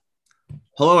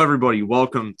Hello, everybody.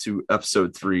 Welcome to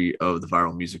episode 3 of the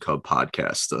Viral Music Hub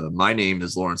podcast. My name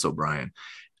is Lawrence O'Brien.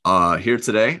 Here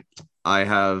today, I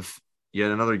have yet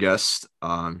another guest.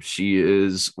 She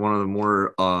is one of the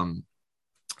more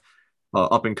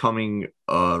up and coming,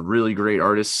 really great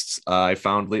artists I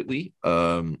found lately.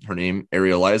 Her name,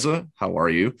 Arieliza. How are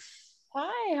you?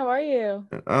 Hi, how are you?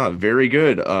 Very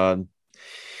good.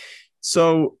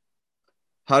 So,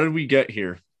 how did we get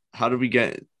here? How did we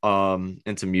get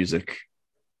into music?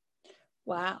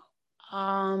 Wow.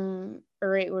 All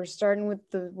right, we're starting with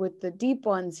the deep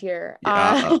ones here.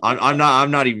 Yeah, I'm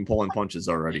not even pulling punches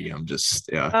already. I'm just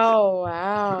yeah. Oh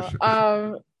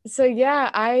wow. So yeah,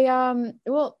 I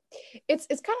it's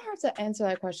kind of hard to answer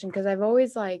that question because I've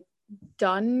always like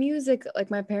done music.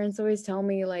 Like my parents always tell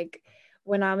me like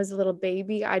when I was a little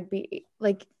baby, I'd be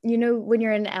like, when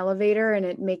you're in an elevator and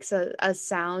it makes a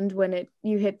sound when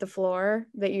you hit the floor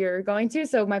that you're going to.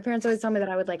 So my parents always tell me that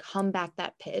I would like hum back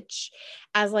that pitch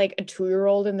as like a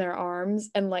 2-year-old in their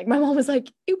arms. And like my mom was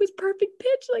like, it was perfect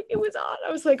pitch, like it was on.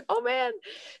 I was like, oh man.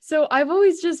 So I've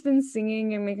always just been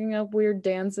singing and making up weird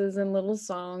dances and little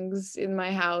songs in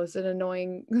my house and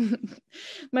annoying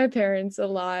my parents a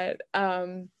lot.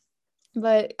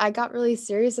 But I got really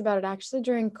serious about it actually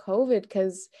during COVID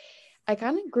because I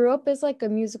kind of grew up as like a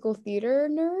musical theater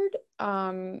nerd.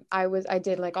 I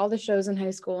did like all the shows in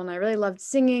high school and I really loved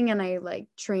singing and I like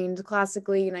trained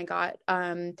classically and I got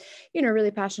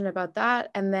really passionate about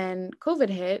that. And then COVID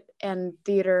hit and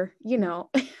theater,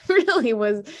 really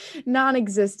was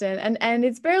non-existent and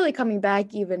it's barely coming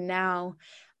back even now.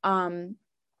 Um,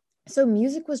 so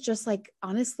music was just like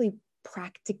honestly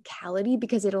practicality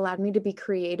because it allowed me to be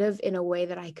creative in a way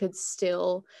that I could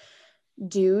still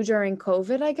do during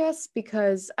COVID, I guess,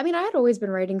 because I mean, I had always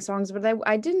been writing songs, but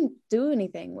I didn't do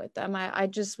anything with them. I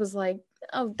just was like,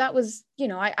 oh, that was,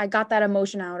 I got that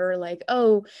emotion out, or like,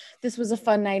 oh, this was a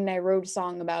fun night and I wrote a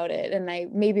song about it. And I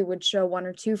maybe would show one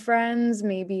or two friends,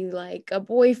 maybe like a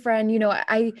boyfriend,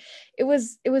 it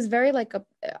was very like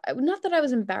not that I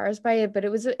was embarrassed by it, but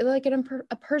it was like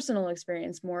a personal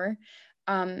experience more.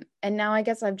 And now I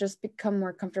guess I've just become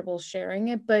more comfortable sharing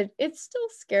it, but it's still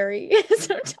scary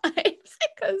sometimes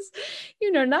because,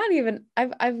 not even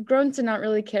I've grown to not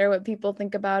really care what people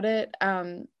think about it,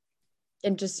 and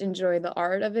just enjoy the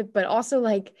art of it. But also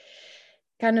like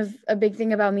kind of a big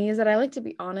thing about me is that I like to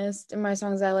be honest in my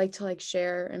songs. I like to like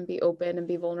share and be open and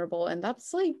be vulnerable. And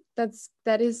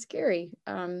that is scary.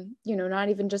 Not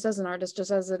even just as an artist,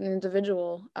 just as an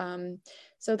individual.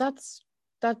 So that's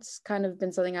kind of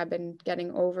been something I've been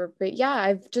getting over. But yeah,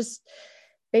 I've just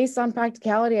based on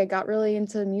practicality, I got really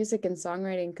into music and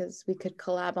songwriting because we could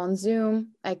collab on Zoom.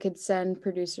 I could send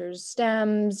producers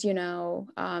stems,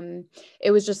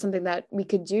 it was just something that we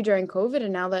could do during COVID.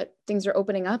 And now that things are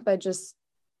opening up, I just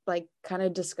like kind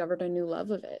of discovered a new love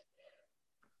of it.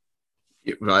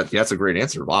 That's a great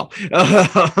answer. Wow.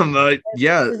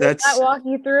 Yeah, Does that that's walk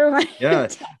you through my yeah.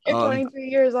 entire 23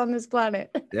 years on this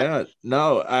planet? Yeah.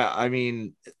 No, I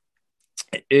mean,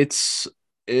 it's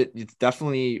it's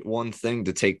definitely one thing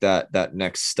to take that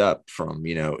next step from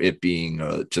it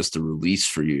being just a release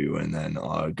for you, and then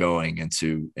going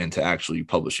into actually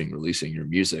publishing, releasing your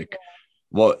music.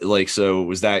 What like so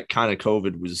was that kind of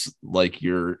COVID was like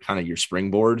your kind of your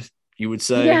springboard, you would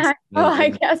say, Yeah. Oh, I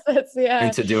guess that's yeah.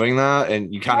 into doing that,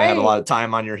 and you kind of had a Right. lot of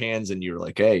time on your hands, and you were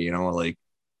like, hey, like Too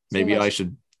maybe I much.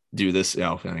 should do this.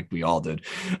 I think we all did.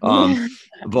 um Yeah.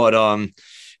 but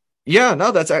yeah,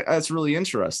 no, that's really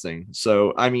interesting.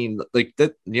 So I mean, like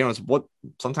that, it's what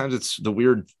sometimes it's the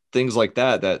weird things like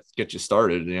that get you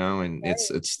started, and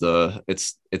it's the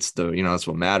that's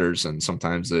what matters. And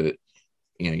sometimes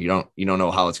you don't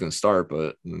know how it's going to start,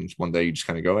 but one day you just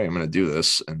kind of go, hey, I'm going to do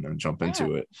this, and then jump Yeah.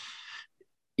 into it.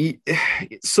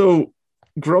 So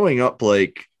growing up,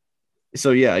 like,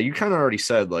 so yeah, you kind of already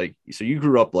said, like, so you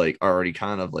grew up like already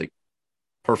kind of like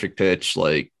perfect pitch,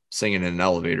 like singing in an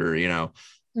elevator,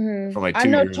 from like I'm two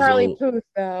no years Charlie old. Puth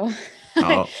though.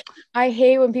 I, Oh, I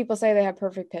hate when people say they have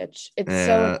perfect pitch. It's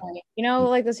so uh, annoying.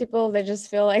 Like those people that just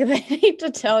feel like they need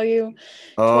to tell you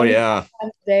oh 25 yeah.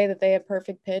 times a day that they have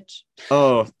perfect pitch.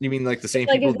 Oh, you mean like the It's same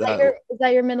like, people that is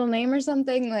that your middle name or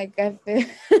something? Like I feel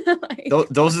like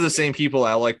those are the same people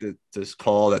I like to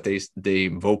call that they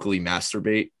vocally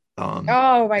masturbate. oh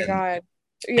my And God.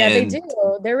 Yeah, they and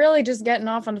do. They're really just getting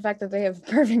off on the fact that they have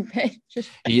perfect pitch.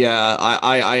 yeah,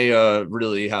 I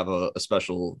really have a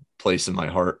special place in my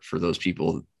heart for those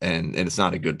people, and it's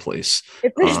not a good place.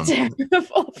 It's Um, a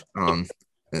terrible. um,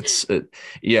 it's it,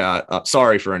 yeah.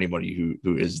 Sorry for anybody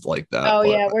who is like that, Oh but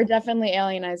yeah, we're definitely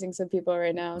alienizing some people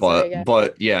right now. but Sorry, guys.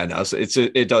 but yeah, no. So it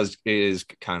is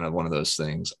kind of one of those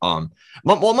things.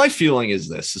 Well, my feeling is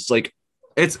this. It's like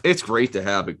it's great to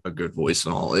have a good voice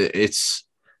and all. It's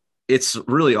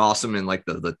really awesome in like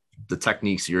the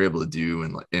techniques you're able to do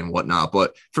and whatnot.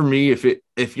 But for me,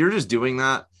 if you're just doing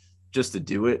that just to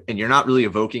do it and you're not really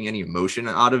evoking any emotion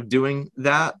out of doing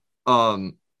that,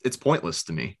 it's pointless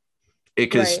to me.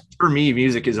 Because Right. for me,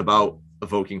 music is about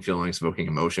evoking feelings, evoking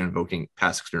emotion, evoking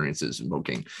past experiences,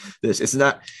 evoking this. It's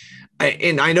not,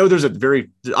 and I know there's a very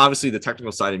obviously the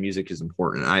technical side of music is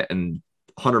important. I and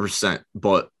 100%,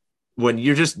 but when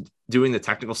you're just doing the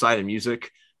technical side of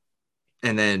music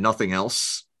and then nothing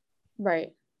else,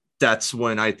 Right. that's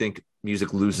when I think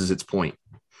music loses its point.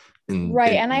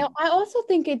 Right. And And I also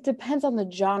think it depends on the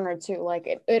genre too.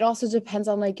 Like it also depends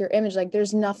on like your image. Like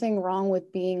there's nothing wrong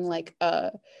with being like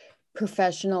a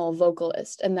professional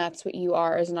vocalist, and that's what you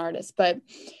are as an artist. But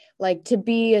like to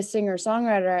be a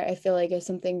singer-songwriter, I feel like is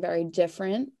something very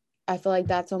different. I feel like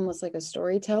that's almost like a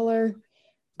storyteller.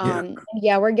 yeah,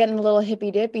 Yeah, we're getting a little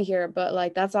hippy dippy here, but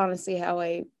like that's honestly how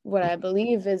I what I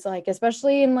believe is like,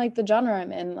 especially in like the genre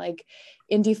I'm in, like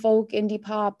indie folk, indie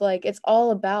pop, like it's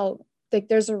all about like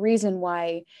there's a reason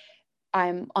why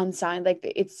I'm unsigned. Like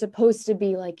it's supposed to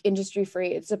be like industry free.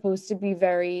 It's supposed to be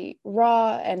very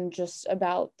raw and just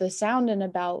about the sound and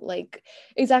about like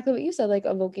exactly what you said, like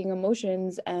evoking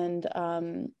emotions and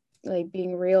like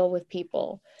being real with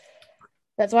people.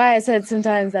 That's why I said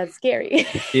sometimes that's scary.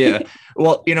 yeah.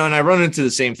 Well, and I run into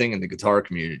the same thing in the guitar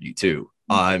community too.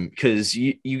 Because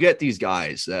you get these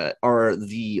guys that are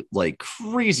the like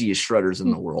craziest shredders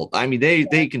in the world. I mean,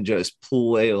 they can just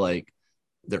play like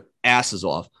their asses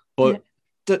off, but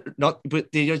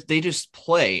they just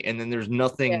play, and then there's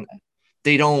nothing. Yeah.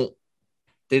 They don't.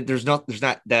 There's not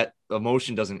that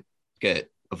emotion doesn't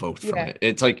get evoked from Yeah. it.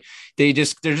 It's like they're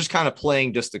just kind of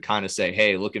playing just to kind of say,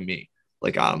 hey, look at me,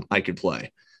 like I could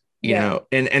play, Yeah.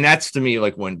 and that's to me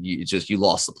like when you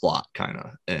lost the plot kind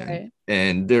of, Right.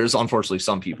 and there's unfortunately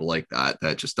some people like that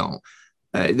just don't.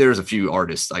 There's a few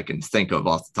artists I can think of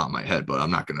off the top of my head, but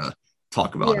I'm not gonna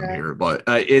talk about them Yeah. here. But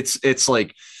it's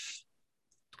like,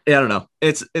 yeah, I don't know.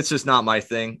 It's just not my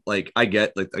thing. Like I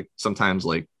get like sometimes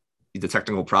like the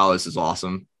technical prowess is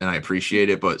awesome and I appreciate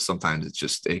it, but sometimes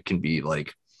it can be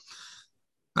like,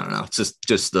 I don't know. It's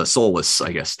just the soulless.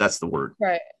 I guess that's the word.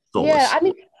 Right. Yeah. Soulless. I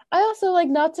mean, I also like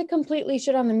not to completely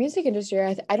shit on the music industry.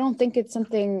 I don't think it's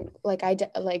something like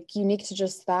like unique to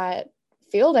just that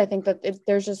field. I think that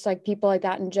there's just like people like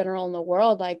that in general in the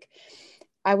world. Like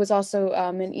I was also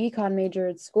an econ major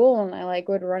at school, and I like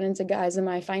would run into guys in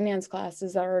my finance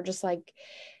classes that are just like,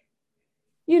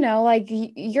 like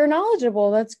you're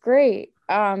knowledgeable. That's great.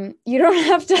 You don't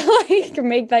have to like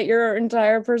make that your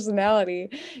entire personality.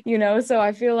 So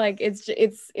I feel like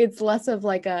it's less of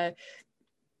like a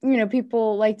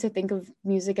people like to think of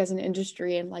music as an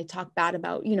industry and like talk bad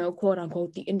about, quote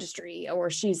unquote, the industry, or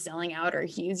she's selling out or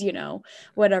he's,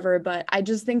 whatever. But I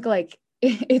just think like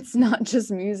it's not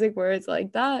just music where it's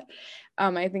like that.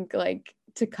 I think like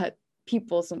to cut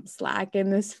people some slack in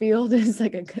this field is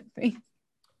like a good thing.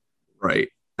 Right.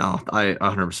 No, I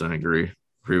 100% agree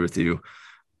with you.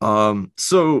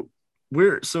 So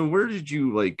where did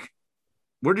you like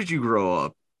where did you grow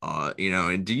up?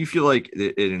 And do you feel like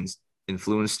it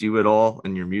influenced you at all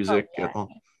in your Oh music at yeah. all?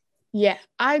 Yeah.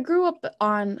 I grew up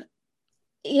on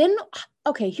in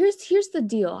okay, here's the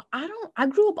deal. I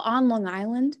grew up on Long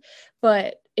Island,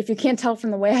 but if you can't tell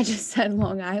from the way I just said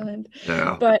Long Island,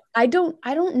 Yeah. but I don't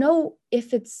know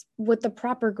if it's what the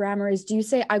proper grammar is. Do you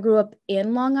say I grew up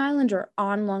in Long Island or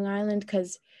on Long Island?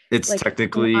 Because It's like it's an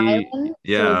technically, island, so it'd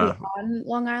be yeah, on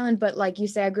Long Island, but like you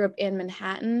say I grew up in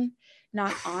Manhattan,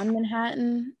 not on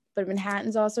Manhattan, but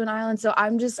Manhattan's also an island. So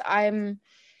I'm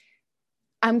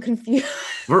confused.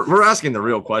 we're asking the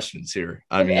real questions here.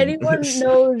 I If mean, anyone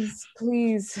knows,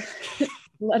 please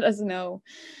let us know.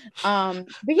 But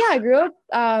yeah, I grew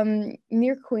up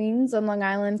near Queens on Long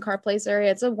Island, Car Place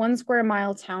area. It's a 1 square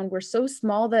mile town. We're so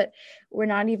small that we're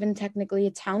not even technically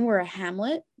a town, we're a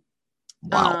hamlet.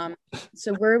 wow. Um,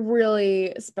 so we're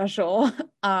really special.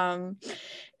 Um,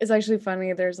 it's actually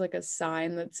funny. There's like a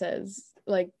sign that says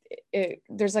like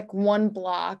there's like one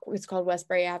block, it's called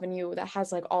Westbury Avenue, that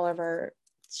has like all of our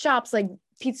shops, like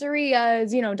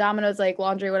pizzerias, Domino's, like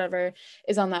laundry, whatever,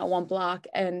 is on that one block.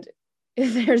 And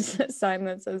there's a sign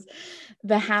that says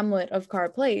the Hamlet of Car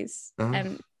Place. Uh,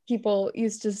 And people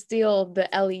used to steal the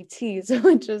LET, so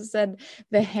it just said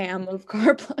the ham of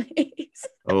Car Place.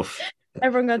 oh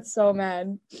Everyone got so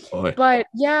mad. boy. But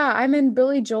yeah, I'm in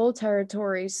Billy Joel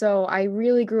territory. So I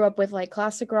really grew up with like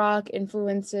classic rock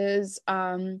influences.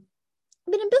 I mean,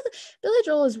 Billy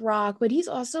Joel is rock, but he's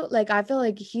also like, I feel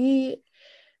like he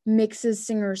mixes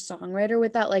singer-songwriter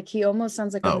with that. Like he almost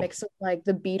sounds like a Oh, mix of like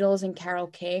the Beatles and Carole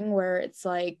King, where it's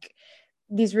like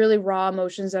these really raw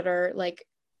emotions that are like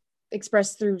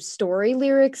expressed through story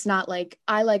lyrics, not like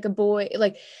I like a boy.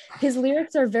 Like his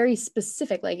lyrics are very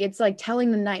specific. Like it's like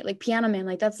telling the night, like Piano Man,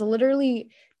 like that's literally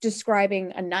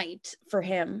describing a night for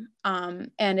him. And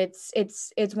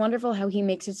it's wonderful how he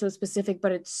makes it so specific,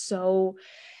 but it's so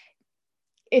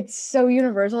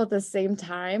universal at the same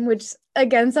time, which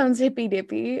again sounds hippy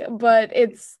dippy, but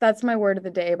that's my word of the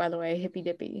day, by the way, hippy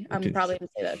dippy. I'm Okay. probably gonna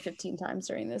say that 15 times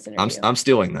during this I'm interview. I'm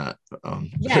stealing that.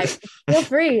 Yeah, feel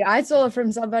free. I stole it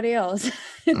from somebody else.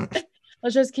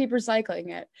 Let's just keep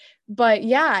recycling it. But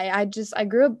yeah, I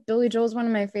grew up. Billy Joel's one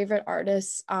of my favorite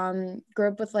artists. Grew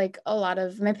up with like a lot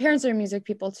of my parents are music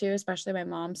people too, especially my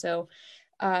mom. So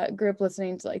grew up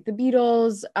listening to like the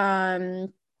Beatles,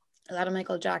 a lot of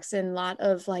Michael Jackson, a lot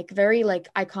of like very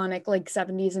like iconic like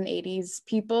 70s and 80s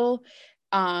people.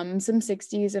 Some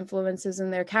 60s influences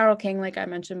in there. Carole King, like I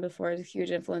mentioned before, is a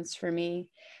huge influence for me.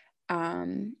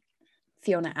 Um,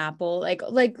 Fiona Apple, like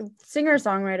singer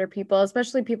songwriter people,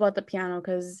 especially people at the piano,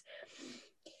 because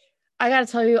I gotta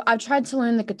tell you, I've tried to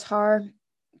learn the guitar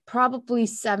probably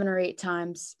 7 or 8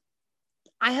 times.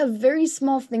 I have very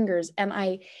small fingers and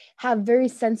I have very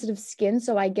sensitive skin,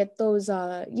 so I get those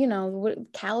what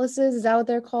calluses, is that what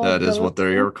they're That called? is what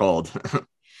they are called.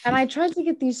 And I tried to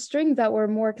get these strings that were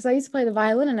more, because I used to play the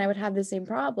violin and I would have the same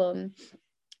problem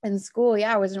in school.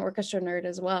 Yeah, I was an orchestra nerd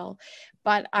as well,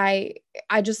 but I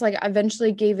just like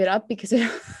eventually gave it up because it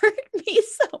hurt me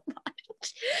so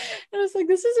much. And I was like,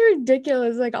 this is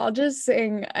ridiculous. Like I'll just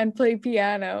sing and play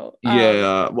piano.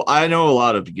 Yeah, well, I know a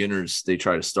lot of beginners. They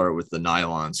try to start with the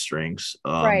nylon strings,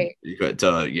 Right.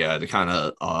 to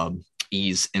kind of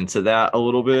ease into that a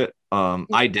little bit.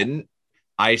 I didn't.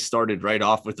 I started right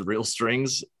off with the real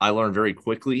strings. I learned very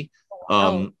quickly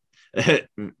Wow.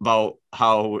 about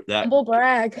how that Humble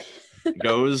brag.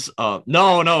 goes.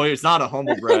 No, it's not a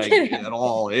humble I'm brag kidding. at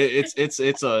all. It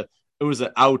was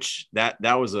an ouch.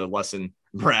 That was a lesson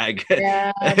brag.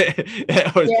 Yeah.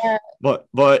 It was, Yeah.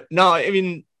 but no, I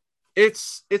mean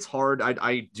it's hard.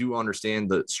 I do understand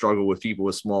the struggle with people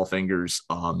with small fingers.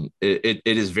 It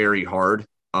is very hard.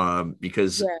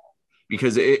 Because Yeah.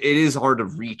 it is hard to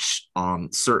reach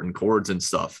certain chords and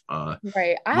stuff.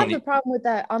 Right. I When have you, the problem with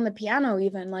that on the piano,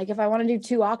 even. Like if I want to do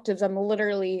 2 octaves, I'm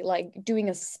literally like doing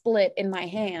a split in my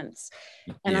hands.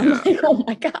 And I'm yeah, like, oh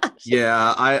my gosh.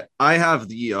 yeah, I have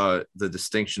the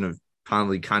distinction of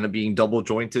kind of being double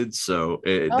jointed, so Oh,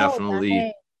 it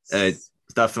nice.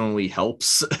 definitely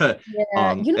helps. Yeah.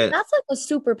 And, That's like a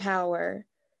superpower.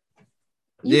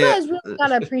 You yeah, guys really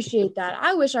gotta appreciate that.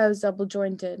 I wish I was double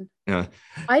jointed. yeah.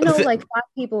 I know Th- like 5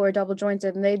 people who are double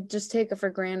jointed and they just take it for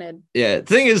granted. yeah.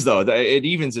 Thing is though, that it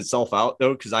evens itself out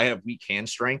though because I have weak hand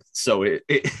strength, so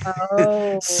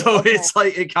Oh, so okay. it's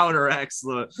like it counteracts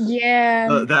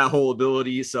Yeah. that whole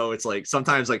ability. So it's like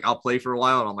sometimes like I'll play for a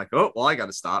while and I'm like, oh well, I got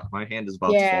to stop. My hand is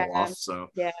about to Yeah. fall off. So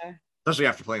Yeah. especially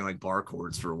after playing like bar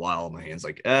chords for a while, my hand's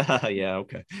like, yeah,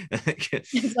 okay.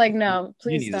 It's like, no,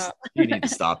 please stop. You need to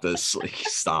stop this. Like,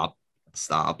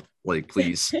 stop. Like,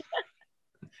 please.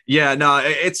 Yeah, no,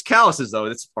 it's calluses though.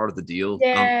 It's part of the deal.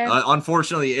 Yeah.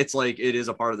 Unfortunately, it's like it is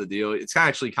a part of the deal. It's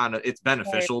actually kind of it's Right.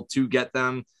 beneficial to get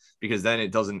them because then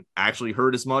it doesn't actually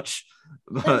hurt as much.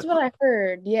 That's But what I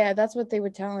heard. Yeah, that's what they were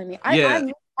telling me. yeah,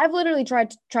 I've literally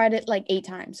tried it like 8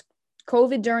 times.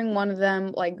 COVID during one of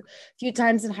them, like a few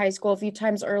times in high school, a few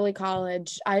times early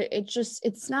college.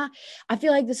 It's not, I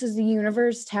feel like this is the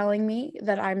universe telling me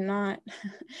that I'm not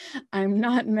I'm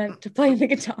not meant to play the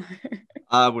guitar.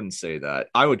 I wouldn't say that.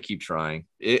 I would keep trying.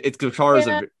 It's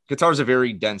Yeah. guitar's a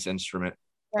very dense instrument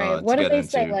Right. to What do get they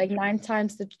say? into. Like 9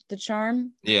 times the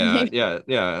charm? Yeah, Maybe. yeah,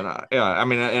 and yeah. I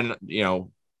mean, and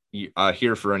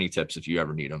here for any tips if you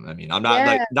ever need them. I mean, I'm not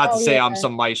like Yeah. not to Oh say I'm yeah.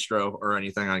 some maestro or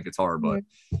anything on guitar, but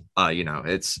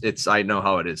Mhm. it's I know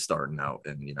how it is starting out,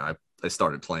 and I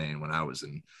started playing when I was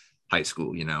in high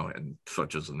school, and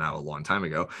which was now a long time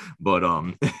ago, but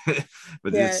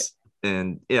but Yeah. it's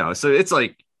and so it's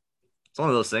like it's one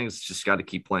of those things. Just got to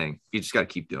keep playing. You just got to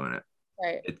keep doing it.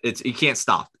 Right. It's you can't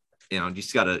stop. You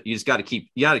just gotta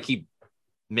keep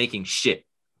making shit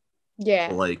Yeah.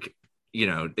 like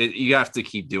you have to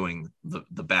keep doing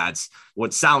the bads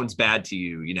what sounds bad to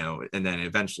you, and then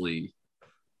eventually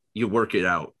you work it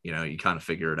out, you kind of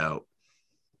figure it out.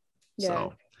 Yeah.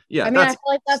 So yeah, I mean, I that's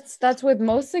feel like that's with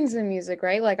most things in music,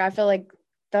 right? Like I feel like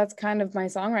that's kind of my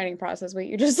songwriting process, what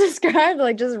you just described,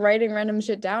 like just writing random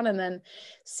shit down and then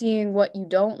seeing what you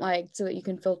don't like so that you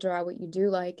can filter out what you do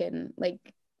like, and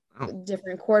like oh,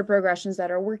 different chord progressions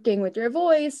that are working with your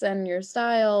voice and your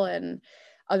style and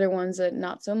other ones that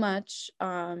not so much.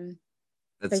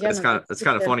 But It's yeah, no, it's it's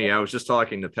kind of good. funny. I was just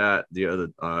talking to Pat the other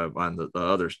on the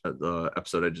other the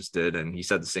episode I just did, and he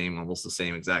said the same, almost the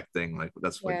same exact thing. Like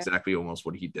that's Yeah, exactly almost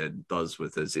what he does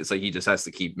with his. It's like he just has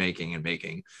to keep making and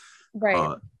making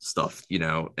right. stuff, you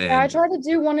know. Yeah, I And try to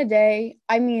do one a day.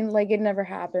 I mean, like it never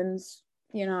happens.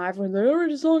 You know, everyone's like, "Oh,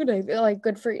 just song a day." Like,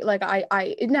 good for you. Like,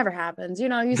 it never happens. You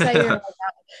know, you say you're gonna work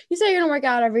out. You say you're gonna work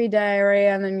out every day, right?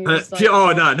 And then you're just like, oh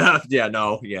oh, no, yeah,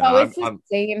 no, yeah, no, it's the I'm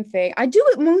same thing. I do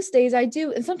it most days. I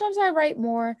do, and sometimes I write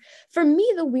more. For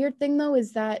me, the weird thing though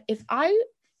is that if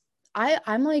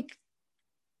I'm like,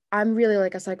 I'm really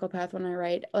like a psychopath when I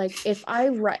write. Like, if I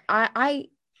write,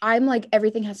 I'm like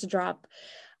everything has to drop.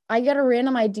 I get a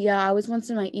random idea. I was once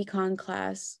in my econ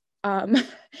class, and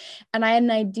I had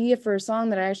an idea for a song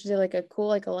that I actually did like a cool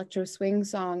like electro swing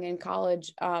song in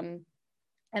college.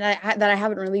 And that I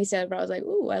haven't released yet, but I was like,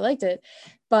 ooh, I liked it.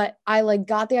 But I like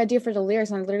got the idea for the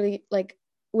lyrics, and I literally like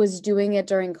was doing it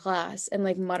during class and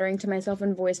like muttering to myself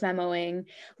and voice memoing.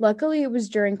 Luckily, it was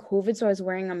during COVID, so I was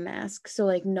wearing a mask, so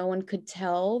like no one could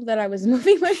tell that I was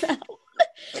moving my mouth.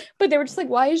 But they were just like,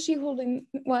 why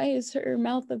is her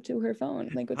mouth up to her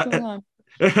phone? Like, what's going on?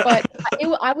 But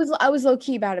I was low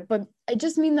key about it. But it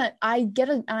just mean that I get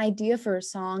an idea for a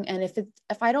song, and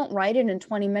if I don't write it in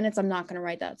 20 minutes, I'm not gonna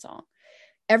write that song.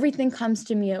 Everything comes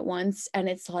to me at once, and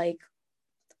it's like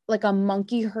a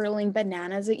monkey hurling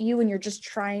bananas at you, and you're just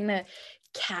trying to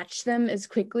catch them as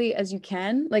quickly as you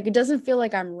can. Like it doesn't feel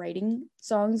like I'm writing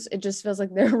songs, it just feels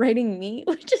like they're writing me,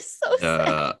 which is so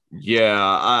sad.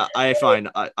 yeah, I find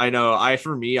I know I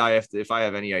for me I have to if I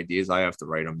have any ideas I have to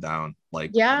write them down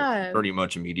like Yeah, pretty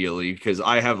much immediately because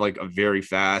I have like a very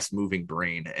fast moving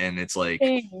brain and it's like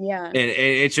same, yeah. and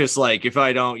it's just like if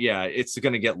I don't yeah it's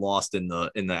gonna get lost in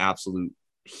the absolute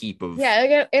heap of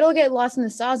Yeah, it'll get lost in the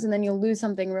sauce, and then you'll lose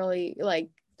something really like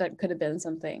that could have been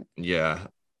something. yeah.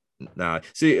 Nah,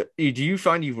 see, do you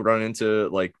find you've run into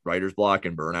like writer's block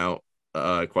and burnout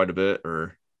quite a bit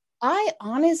or I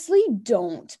honestly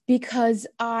don't, because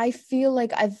I feel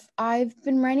like I've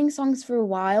been writing songs for a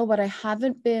while, but I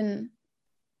haven't been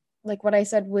like what I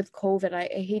said with COVID. I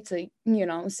hate to,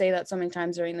 say that so many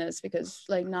times during this, because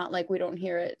like not like we don't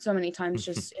hear it so many times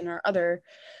just in our other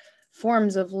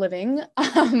forms of living.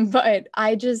 But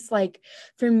I just like,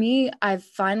 for me, I've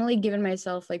finally given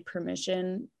myself like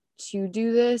permission to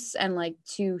do this and like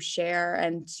to share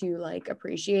and to like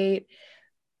appreciate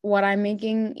what I'm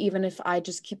making, even if I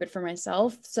just keep it for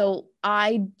myself. So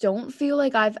I don't feel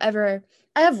like I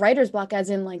have writer's block, as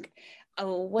in like,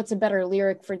 oh, what's a better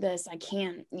lyric for this? I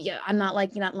can't, yeah, I'm not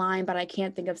liking that line, but I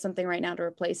can't think of something right now to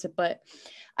replace it. But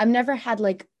I've never had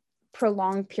like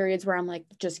prolonged periods where I'm like,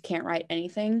 just can't write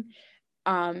anything.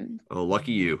 Um, oh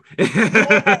lucky you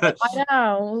yeah, I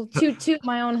know. Toot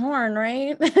my own horn,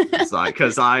 right?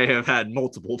 because I have had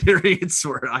multiple periods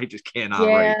where I just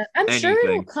cannot write Yeah, I'm sure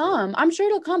it'll anything. come. I'm sure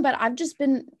it'll come, but I've just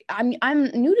been I'm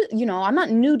new to, I'm not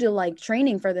new to like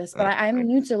training for this, but I'm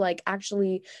new to like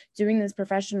actually doing this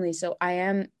professionally. So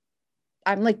I'm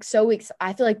like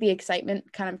I feel like the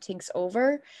excitement kind of takes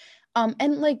over.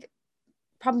 And like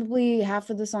probably half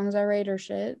of the songs I write are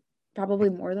shit. Probably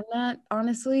more than that,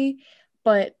 honestly.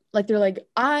 But like they're like,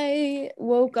 I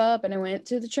woke up and I went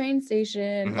to the train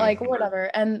station, like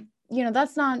whatever. And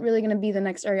that's not really gonna be the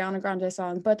next Ariana Grande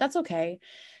song, but that's okay.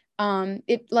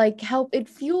 It like it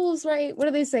fuels, right? What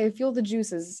do they say? Fuel the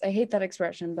juices. I hate that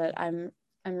expression, but I'm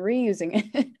reusing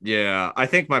it. Yeah, I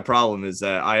think my problem is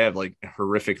that I have like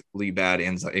horrifically bad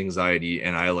anxiety,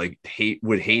 and I like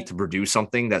would hate to produce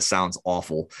something that sounds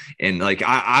awful. And like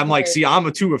I'm like, Right. see,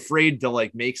 I'm too afraid to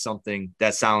like make something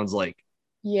that sounds like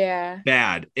Yeah.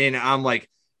 bad, and I'm like,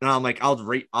 I'll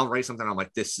write something. I'm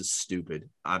like, this is stupid.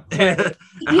 Right.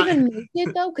 Even make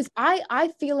it though, because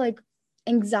I feel like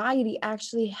anxiety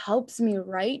actually helps me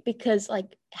write, because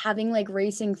like having like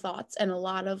racing thoughts and a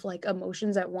lot of like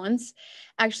emotions at once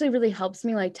actually really helps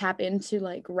me like tap into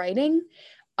like writing.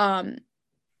 Um,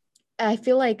 I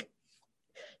feel like,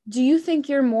 do you think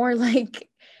you're more like,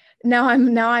 now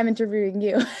I'm interviewing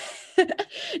you.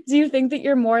 Do you think that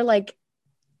you're more like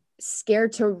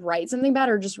scared to write something bad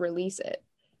or just release it?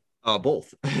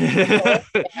 Both. Both?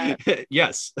 Yeah.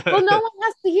 Yes. Well, no one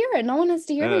has to hear it. No one has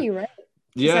to hear that uh, you write.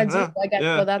 Besides you, yeah, I guess. So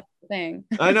yeah. that's the thing.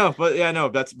 I know, but yeah, no,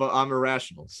 but I'm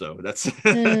irrational, so that's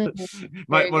Mm,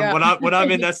 my there you go. when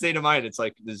I'm in that state of mind, it's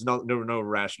like there's no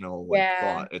rational like Yeah.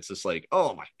 thought. It's just like,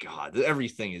 oh my god,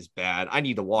 everything is bad. I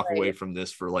need to walk away Right. from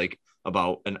this for like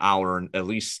about an hour at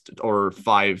least, or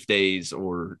 5 days,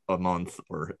 or a month,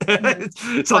 or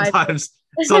Mhm. 5 days.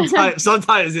 sometimes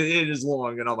sometimes it is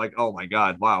long, and I'm like, oh my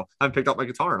god, wow, I haven't picked up my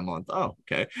guitar in a month. Oh,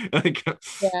 okay.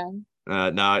 Yeah.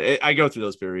 No, I go through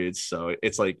those periods, so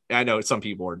it's like I know some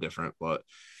people are different, but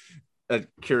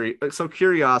so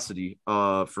curiosity,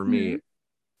 for me, Mhm.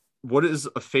 what is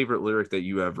a favorite lyric that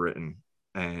you have written?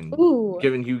 And Ooh,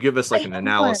 given you give us I like an have one.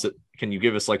 analysis, can you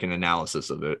give us like an analysis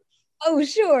of it? Oh,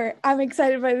 sure. I'm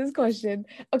excited by this question.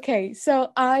 Okay,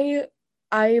 so I'm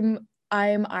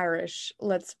Irish.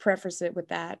 Let's preface it with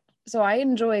that. So I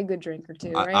enjoy a good drink or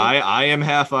two, right? I am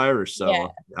half Irish, Yeah.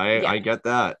 so Yeah. I get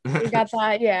that. You got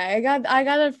that. Yeah. I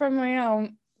got it from,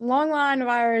 long line of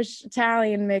Irish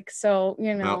Italian mix. So,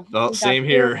 Well, well, we got same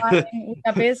beer, here. wine, we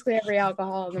got basically every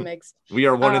alcohol in the mix. We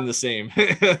are one Um, in the same.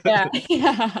 yeah,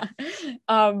 yeah.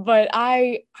 But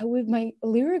I would my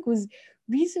lyric was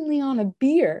recently on a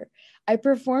beer. I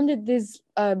performed at this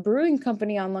brewing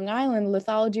company on Long Island,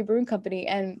 Lithology Brewing Company,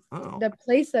 and Oh, the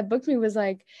place that booked me was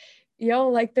like, yo,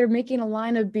 like they're making a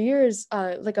line of beers,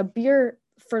 like a beer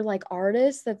for like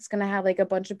artists that's gonna have like a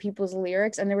bunch of people's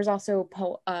lyrics, and there was also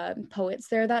poets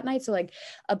there that night, so like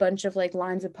a bunch of like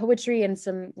lines of poetry and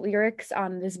some lyrics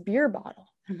on this beer bottle.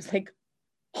 I was like,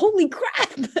 holy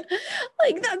crap,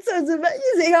 like that sounds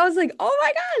amazing. I was like, oh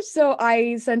my gosh. So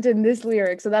I sent in this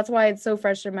lyric, so that's why it's so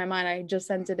fresh in my mind. I just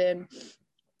sent it in.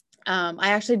 I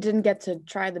actually didn't get to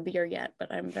try the beer yet,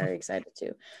 but I'm very excited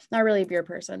to. Not really a beer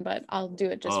person, but I'll do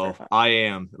it just for oh, fun. I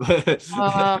am.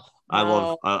 I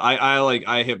love. Wow. I like.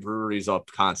 I hit breweries up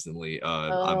constantly.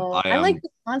 Oh, I I like am. the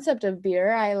concept of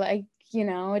beer. I like,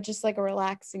 it's just like a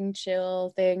relaxing,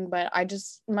 chill thing, but I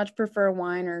just much prefer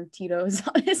wine or Tito's,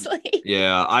 honestly.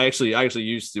 Yeah, I actually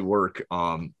used to work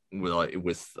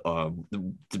with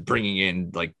bringing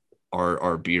in like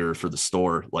our beer for the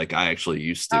store. Like I actually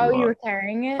used Oh, to you were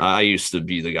carrying it? I used to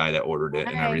be the guy that ordered it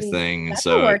and Nice. everything. And That's a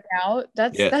so workout.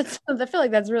 yeah, I feel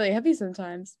like that's really heavy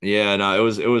sometimes. yeah, no,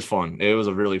 it was fun. It was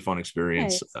a really fun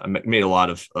experience. Nice. I made a lot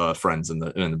of friends in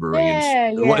the brewing industry, Yeah,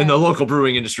 in the yeah. local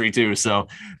brewing industry too. So,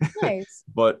 Nice.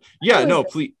 but That's yeah, always no,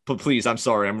 good. please, but please, I'm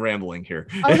sorry, I'm rambling here.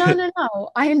 Oh, no, no, no.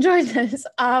 I enjoyed this.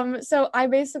 So I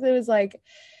basically was like,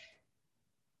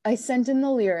 I sent in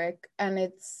the lyric, and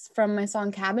it's from my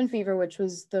song Cabin Fever, which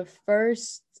was the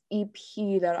first EP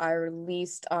that I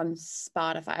released on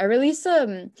Spotify. I released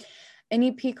an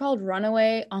EP called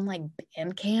Runaway on like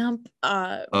Bandcamp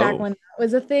back Oh, when that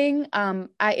was a thing.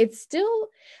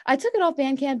 I took it off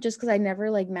Bandcamp just because I never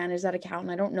like managed that account,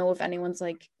 and I don't know if anyone's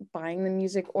like buying the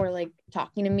music or like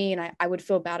talking to me, and I would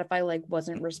feel bad if I like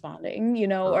wasn't responding,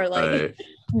 or like right.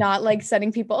 not like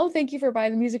sending people, oh, thank you for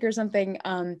buying the music or something.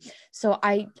 So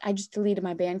I just deleted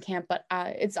my Bandcamp, but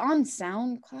it's on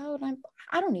SoundCloud.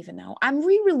 I don't even know. I'm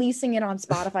re-releasing it on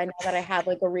Spotify now that I have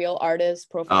like a real artist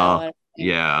profile Oh, and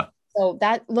everything. yeah. So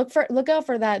that look out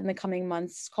for that in the coming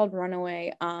months. It's called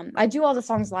Runaway. I do all the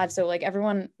songs live, so like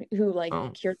everyone who like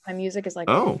Oh, hears my music is like,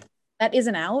 oh, that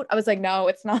isn't out. I was like, no,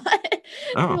 it's not.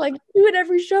 They're oh. like, do it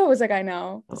every show. I was like, I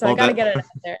know. So I Oh, got to that get it out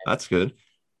there. that's good.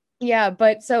 Yeah,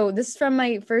 but so this is from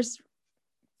my first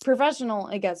professional,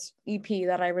 I guess, EP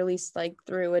that I released like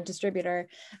through a distributor,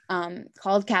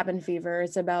 called Cabin Fever.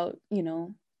 It's about,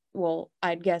 well,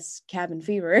 I'd guess cabin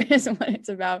fever is what it's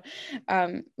about.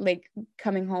 Like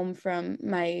coming home from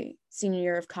my senior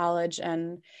year of college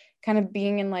and kind of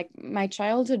being in like my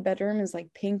childhood bedroom is like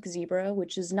pink zebra,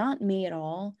 which is not me at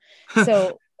all.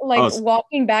 So like Oh,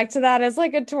 walking back to that as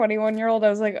like a 21-year-old, I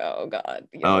was like, oh God,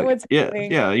 what's yeah,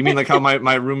 happening? yeah. You mean like how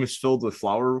my room is filled with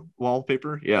flower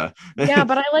wallpaper? Yeah. Yeah,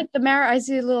 but I like the Mario. I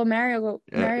see a little Yeah,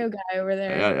 Mario guy over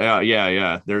there.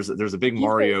 yeah. There's a big He's pretty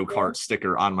Mario Kart cool.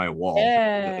 sticker on my wall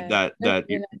Yeah, that's that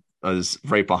really is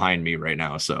right behind me right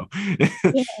now. So, nice.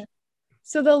 Yeah.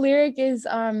 So the lyric is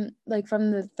like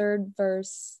from the third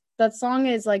verse. That song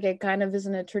is like it kind of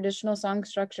isn't a traditional song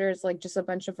structure. It's like just a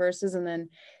bunch of verses, and then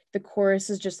the chorus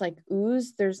is just like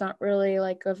ooze. There's not really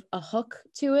like a hook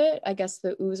to it. I guess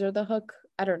the ooze or the hook.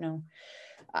 I don't know.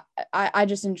 I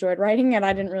just enjoyed writing it.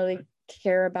 I didn't really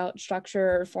care about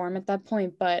structure or form at that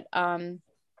point, but the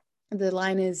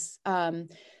line is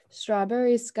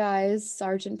strawberry skies,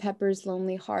 Sergeant Pepper's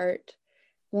lonely heart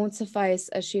won't suffice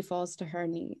as she falls to her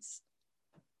knees.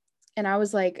 And I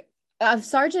was like,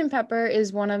 Sergeant Pepper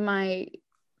is one of my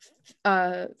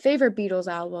favorite Beatles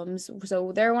albums.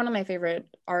 So they're one of my favorite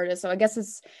artists. So I guess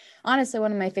it's honestly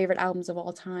one of my favorite albums of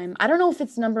all time. I don't know if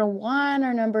it's number one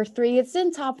or number three. It's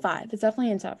in top five. It's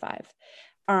definitely in top five.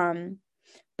 Um,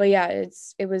 but yeah,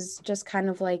 it was just kind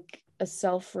of like a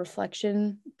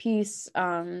self-reflection piece.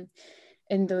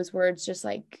 In those words, just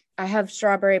like I have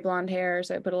strawberry blonde hair,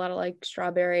 so I put a lot of like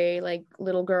strawberry, like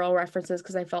little girl references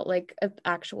because I felt like an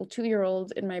actual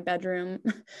 2-year-old in my bedroom.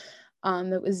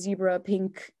 It was zebra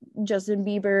pink Justin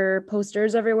Bieber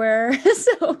posters everywhere.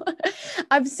 So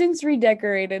I've since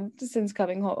redecorated since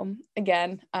coming home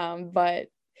again. But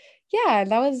yeah,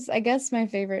 that was, I guess, my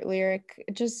favorite lyric.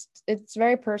 It's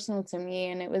very personal to me,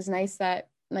 and it was nice that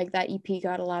like that EP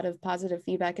got a lot of positive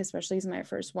feedback, especially as my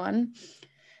first one.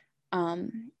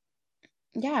 Um,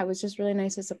 yeah, it was just really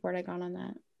nice the support I got on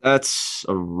that. That's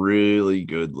a really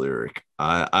good lyric.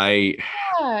 Yeah, I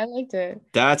liked it.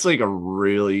 That's like a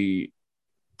really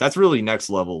that's really next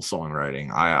level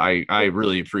songwriting. I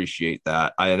really appreciate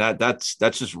that. That's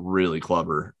just really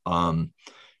clever.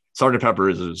 Sergeant Pepper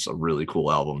is a really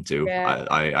cool album too. Yeah,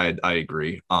 I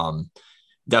agree.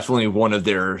 Definitely one of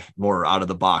their more out of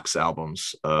the box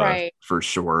albums, right. for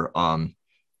sure.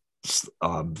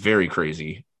 Very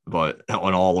crazy, but that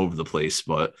one all over the place.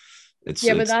 But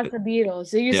Yeah, but that's the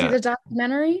Beatles. Did you see yeah. the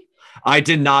documentary? I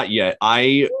did not yet.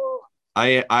 I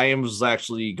was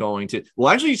actually going to. Well,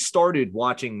 I actually started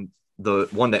watching the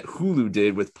one that Hulu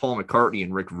did with Paul McCartney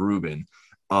and Rick Rubin.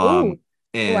 Oh, Um, oh,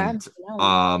 I and haven't seen that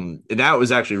one. and that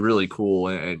was actually really cool,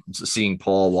 and seeing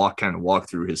Paul walk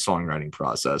through his songwriting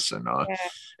process Yeah,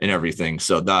 and everything.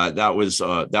 So that was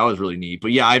really neat.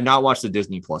 But yeah, I've not watched the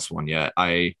Disney Plus one yet.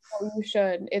 I oh, you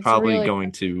should. It's probably really,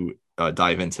 going to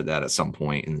dive into that at some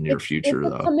point in the near it's future, a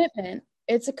though. commitment.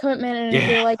 It's a commitment, and if Yeah,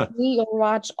 you're like me, you'll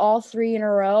watch all three in a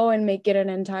row and make it an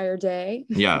entire day.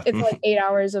 yeah, It's like 8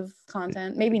 hours of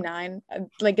content, maybe nine.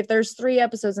 Like if there's three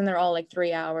episodes and they're all like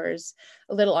 3 hours,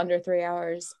 a little under 3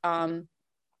 hours.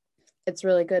 It's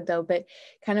really good though, but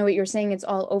kind of what you're saying, it's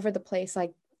all over the place.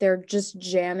 Like they're just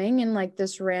jamming in like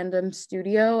this random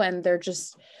studio and they're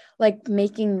just like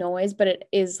making noise, but it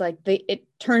is like it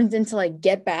turns into like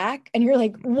Get Back and you're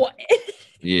like, what?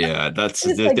 yeah. That's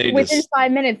It's like they within just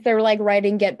 5 minutes they're like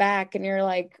writing Get Back and you're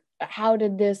like, how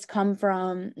did this come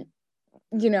from,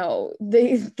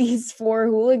 these four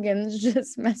hooligans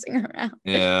just messing around?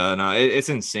 Yeah, no, it's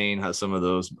insane how some of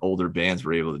those older bands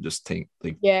were able to just think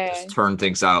like Yeah, just turn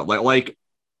things out like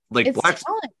it's Black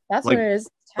talent. That's what like it is.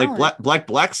 It's like talent.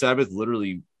 Black Sabbath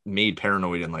literally made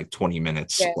Paranoid in like 20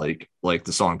 minutes. Yeah. Like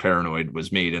the song Paranoid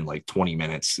was made in like 20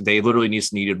 minutes. They literally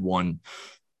just needed one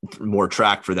more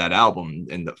track for that album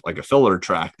and like a filler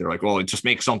track. They're like, well, just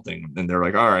make something, and they're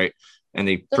like, all right, and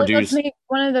they So like, let's produced. make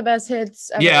one of the best hits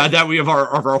Yeah, ever. that we have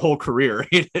of our whole career.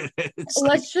 It's like,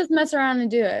 Let's just mess around and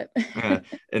do it. yeah,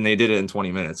 and they did it in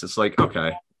 20 minutes. It's like,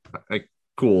 okay, like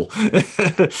cool.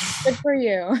 Good for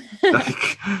you.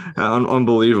 Like,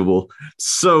 unbelievable.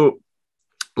 So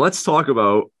let's talk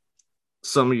about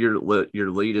some of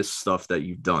your latest stuff that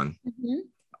you've done. Mhm.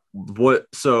 What?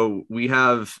 So we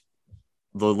have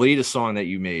the latest song that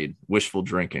you made, "Wishful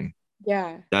Drinking."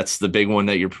 Yeah. That's the big one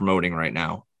that you're promoting right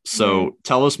now. Mhm. So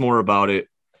tell us more about it,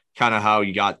 kind of how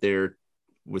you got there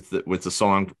with the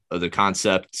song, the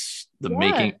concepts,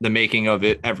 Yeah. the making of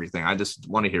it, everything. I just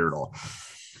want to hear it all.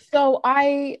 So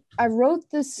I wrote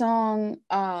this song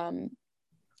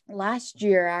last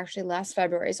year, actually last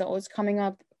February. So it was coming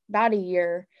up about a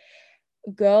year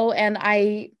ago. And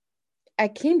I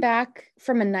came back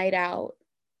from a night out.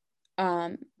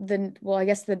 I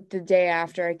guess the day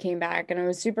after I came back and I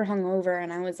was super hungover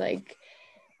and I was like,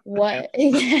 what?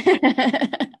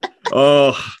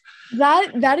 Oh,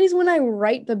 That is when I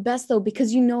write the best though,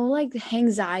 because like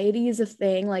anxiety is a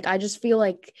thing. Like I just feel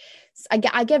like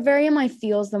I get very in my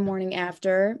feels the morning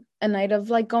after a night of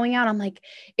like going out. I'm like,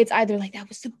 it's either like that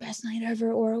was the best night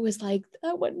ever, or it was like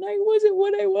that one night wasn't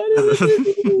what I wanted it to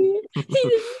be. He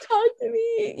didn't talk to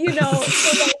me,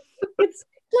 So like it's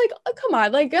like, come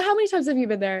on, like how many times have you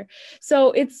been there?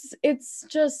 So it's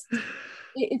just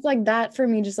it's like that for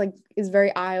me, just like is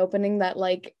very eye-opening, that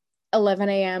like 11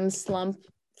 a.m. slump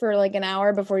for like an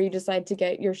hour before you decide to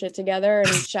get your shit together and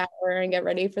shower and get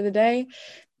ready for the day.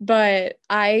 But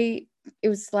it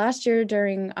was last year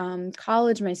during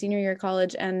college, my senior year of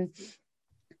college, and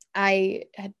I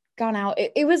had gone out.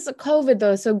 It was COVID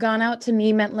though, so gone out to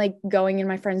me meant like going in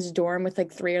my friend's dorm with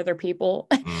like three other people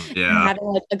and yeah. having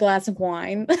like a glass of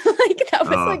wine. Like that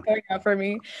was Uh, like going out for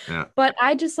me. yeah. But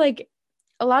I just like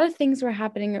a lot of things were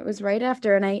happening. It was right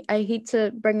after, and I hate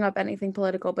to bring up anything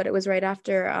political, but it was right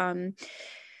after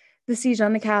the siege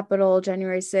on the Capitol,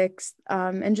 January 6th,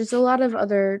 and just a lot of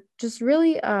other just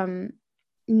really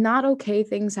not okay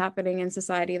things happening in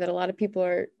society that a lot of people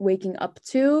are waking up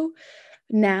to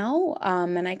now.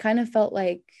 And I kind of felt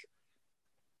like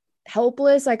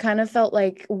helpless. I kind of felt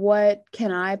like, what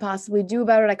can I possibly do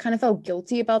about it? I kind of felt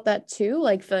guilty about that too,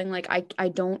 like feeling like I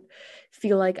don't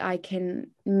feel like I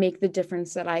can make the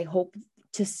difference that I hope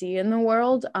to see in the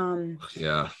world.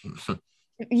 Yeah.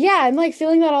 yeah, and like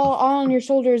feeling that all on your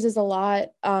shoulders is a lot.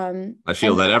 I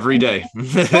feel And that every day.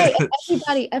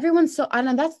 right, everyone's so,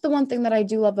 and that's the one thing that I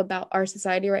do love about our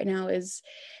society right now is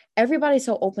everybody's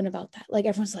so open about that. Like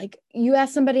everyone's like, you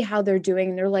ask somebody how they're doing,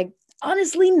 and they're like,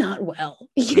 honestly, not well.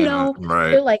 Yeah,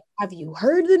 right. They're like, have you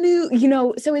heard the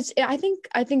news? So I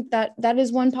think that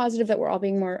is one positive, that we're all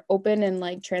being more open and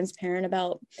like transparent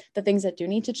about the things that do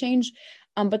need to change.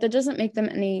 But that doesn't make them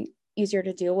any easier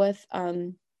to deal with.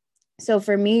 So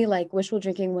for me, like wishful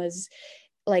drinking was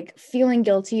like feeling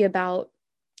guilty about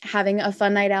having a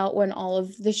fun night out when all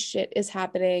of this shit is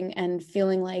happening, and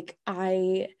feeling like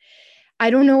I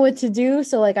don't know what to do.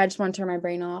 So like I just want to turn my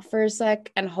brain off for a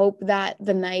sec and hope that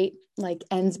the night like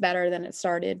ends better than it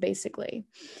started, basically.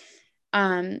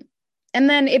 Um and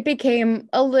then it became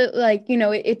a little like,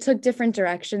 it took different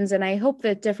directions, and I hope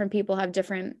that different people have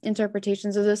different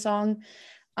interpretations of the song.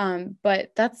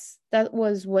 But that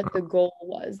was what the goal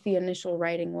was, the initial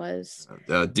writing was.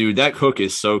 Dude, that hook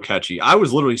is so catchy. I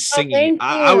was literally Oh, singing it.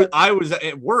 thank you. I was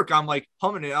at work. I'm like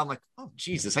humming it. I'm like, oh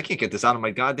Jesus, I can't get this out of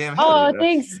my goddamn Oh, head.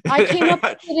 thanks. I came up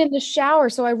with it in the shower.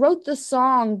 So I wrote the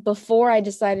song before I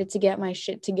decided to get my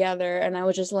shit together. And I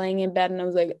was just laying in bed and I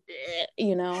was like,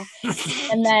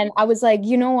 And then I was like,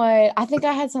 you know what? I think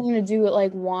I had something to do at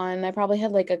like 1. I probably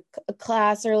had like a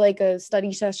class or like a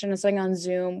study session or something on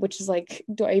Zoom, which is like,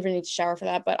 do I even need to shower for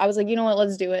that? But I was like, you know what?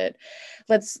 Let's do it.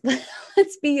 Let's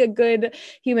let's be a good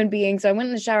human being. So I went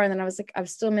in the shower, and then I was like, I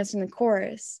was still missing the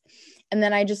chorus. And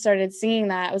then I just started singing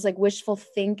that. I was like wishful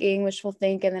think, and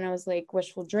then I was like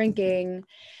wishful drinking.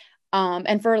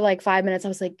 And for like 5 minutes, I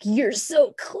was like, "You're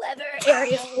so clever,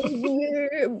 Ariel.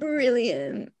 You're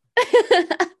brilliant."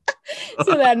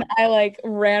 So then I like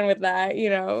ran with that,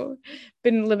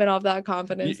 been living off that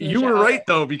confidence in the You were shower. right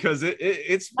though, because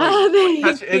it's like Oh, really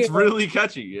thank catchy. you. It's really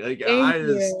catchy. Like Thank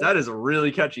you. that is a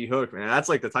really catchy hook, man. That's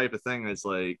like the type of thing that's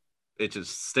like it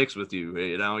just sticks with you.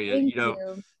 Thank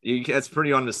you. It's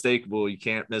pretty unmistakable. You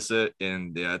can't miss it,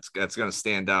 and yeah, it's gonna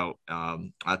stand out.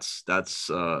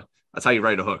 That's how you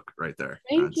write a hook right there.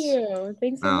 Thank That's you.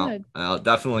 Thanks so much.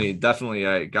 definitely,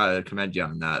 I gotta commend you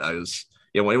on that. I was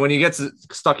yeah, when you get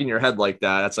stuck in your head like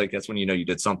that, that's when you know you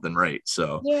did something right.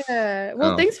 So, Yeah.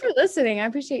 Well, um, thanks for listening. I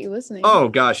appreciate you listening. oh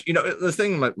gosh, the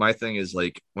thing, my thing is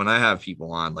like when I have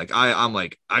people on, like I'm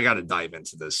like I gotta dive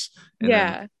into this, and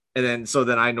then Yeah. so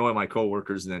then I annoy my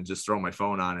coworkers and then just throw my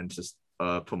phone on and just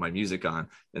put my music on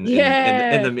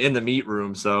Yeah. in the meet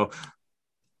room. So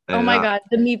Oh and my God.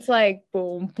 The meat's like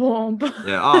boom, boom, boom.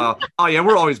 yeah. Oh yeah.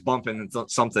 We're always bumping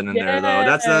something in there though.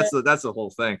 Yeah. That's the whole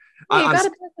thing. Yeah, you On gotta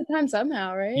pass the time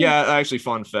somehow, right? Yeah, actually,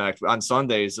 fun fact. On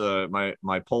Sundays,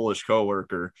 my Polish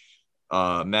coworker,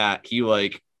 Matt, he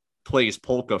like plays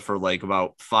polka for like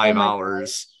about Oh five my God.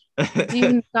 hours.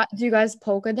 Do you guys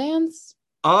polka dance?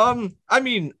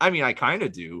 I kind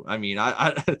of do. I mean,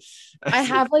 I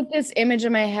have like this image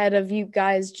in my head of you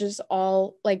guys just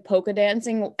all like polka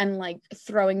dancing and like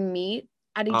throwing meat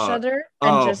at each uh, other and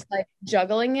oh, just like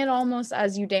juggling it almost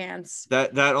as you dance.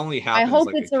 that only I happens hope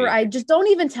like it's I just don't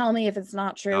even tell me if it's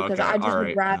not true, because okay, I all just would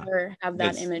right. rather have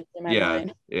that It's image in my yeah,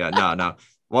 mind. yeah, no, no.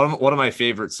 One of my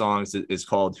favorite songs is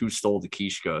called "Who Stole the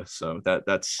Kishka." So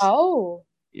that's Oh,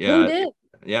 who yeah, did?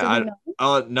 yeah. Do we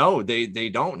know? No, they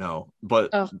don't know,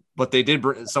 Oh, but they did.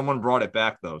 Someone brought it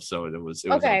back though, so it was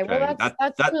okay. Well, okay.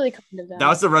 that's really kind of That them.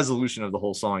 was the resolution of the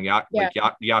whole song. Yeah.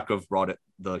 Yakov brought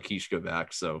the Kishka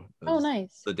back, so Oh,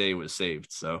 nice. the day was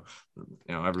saved. So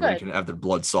everybody Good. can have their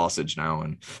blood sausage now,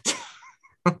 and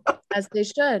As they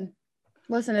should.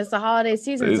 Listen, it's the holiday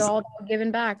season. It's it's, all about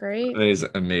giving back, right? it's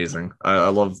amazing. I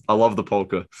love the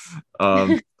polka.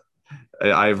 Um,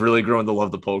 I've really grown to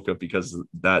love the polka because of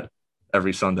that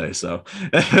every Sunday. So,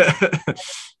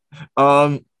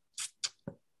 um,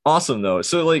 awesome though.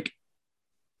 So like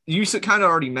you kind of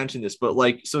already mentioned this, but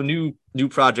like so new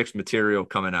projects material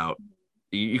coming out.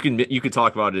 You can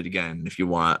talk about it again if you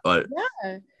want, but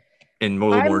Yeah. in a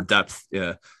little more I'm depth.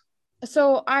 Yeah.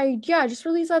 so I yeah, just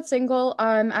released that single.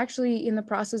 I'm actually in the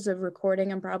process of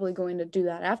recording. I'm probably going to do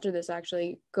that after this,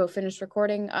 actually. Go finish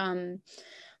recording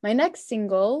my next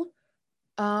single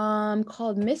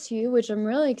called Miss You, which I'm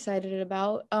really excited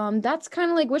about. That's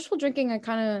kind of like wishful drinking. I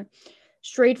kind of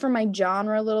strayed from my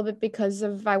genre a little bit because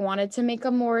of I wanted to make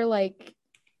a more like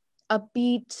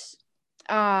upbeat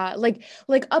like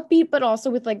upbeat, but also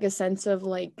with like a sense of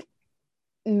like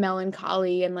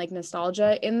melancholy and like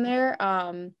nostalgia in there.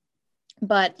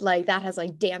 But like that has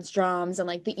like dance drums, and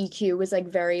like the EQ was like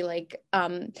very like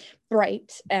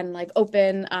bright and like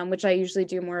open, which I usually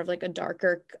do more of like a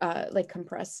darker like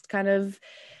compressed kind of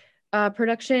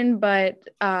production, but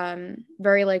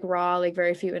very like raw, like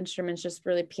very few instruments, just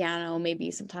really piano,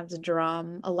 maybe sometimes a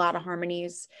drum, a lot of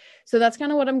harmonies. So that's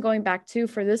kind of what I'm going back to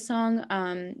for this song.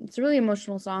 It's a really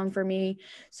emotional song for me.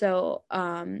 So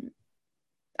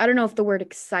I don't know if the word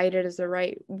excited is the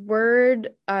right word,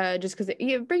 just because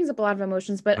it brings up a lot of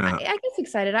emotions, but I guess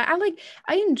excited. I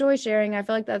enjoy sharing. I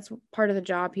feel like that's part of the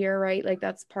job here, right? Like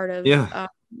Yeah.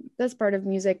 that's part of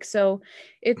music. So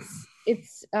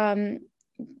it's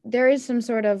there is some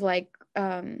sort of like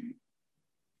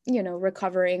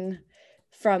recovering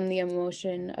from the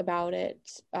emotion about it.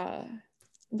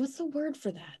 What's the word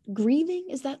for that? Grieving?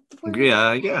 Is that the word?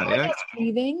 Yeah, yeah, I yeah. guess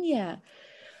grieving, yeah.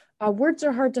 Words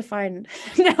are hard to find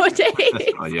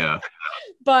nowadays. Oh, yeah.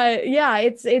 But yeah,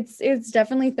 it's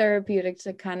definitely therapeutic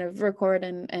to kind of record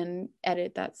and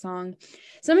edit that song.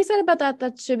 So I'm excited about that.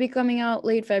 That should be coming out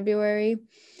late February.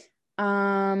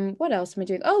 What else am I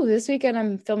doing? Oh, this weekend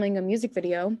I'm filming a music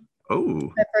video,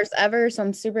 Oh. my first ever, so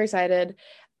I'm super excited.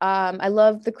 I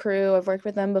love the crew. I've worked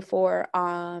with them before.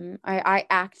 I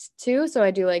act too, so I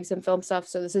do like some film stuff.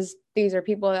 So these are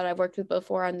people that I've worked with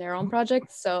before on their own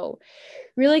projects. So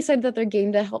really excited that they're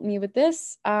game to help me with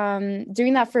this.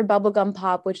 Doing that for Bubblegum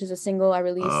Pop, which is a single I Oh,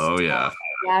 released yeah.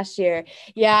 last year.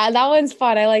 Yeah, that one's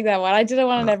fun. I like that one. I did it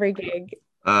on Uh, every gig.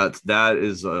 that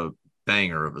is a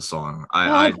banger of a song.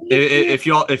 Oh, thank you.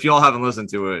 If y'all haven't listened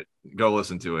to it, go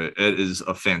listen to it. It is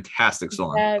a fantastic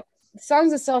song. Yeah,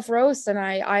 songs of self roast, and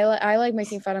I like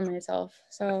making fun of myself.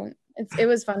 So it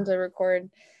was fun to record.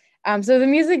 So the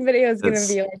music video is gonna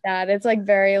It's be like that. It's like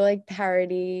very like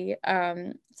parody,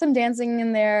 some dancing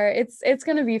in there. It's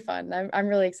gonna be fun. I'm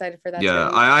really excited for that to Yeah,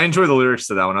 release. I enjoy the lyrics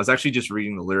to that one. I was actually just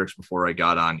reading the lyrics before I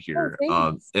got on Oh, here.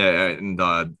 thanks. And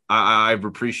I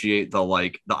appreciate the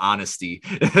honesty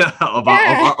Yeah.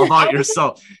 about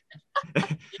yourself.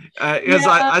 Because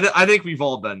Yeah. I think we've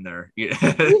all been there. Yeah.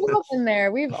 We've all been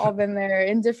there. We've all been there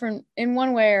in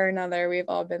one way or another. We've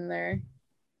all been there.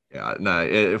 Yeah, no,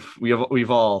 if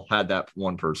we've all had that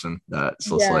one person that's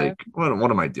just Yeah. like, what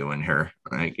am I doing here?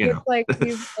 Like, It's like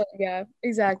yeah,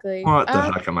 exactly. what the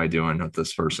heck am I doing with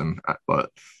this person? But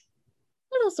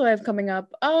What else do I have coming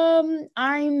up?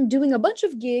 I'm doing a bunch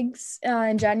of gigs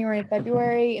in January and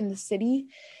February in the city.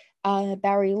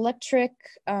 Barry Electric,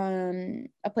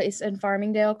 a place in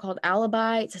Farmingdale called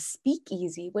Alibi. It's a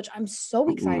speakeasy, which I'm so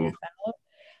ooh, excited about.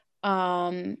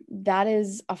 That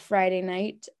is a Friday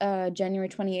night, January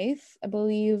 28th, I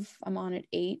believe. I'm on at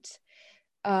 8.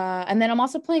 And then I'm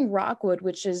also playing Rockwood,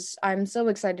 which is I'm so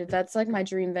excited. That's like my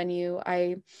dream venue.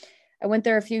 I went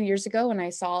there a few years ago and I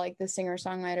saw like the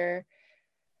singer-songwriter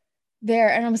there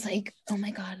and I was like, oh my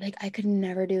god, like I could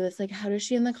never do this. Like, how does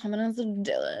she in the confidence to do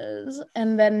this?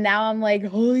 And then now I'm like,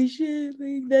 holy shit,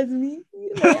 like that's me.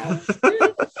 Like,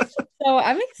 so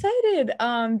I'm excited.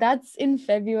 That's in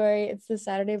February. It's the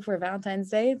Saturday before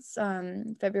Valentine's Day. It's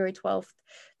February 12th.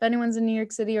 If anyone's in New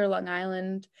York City or Long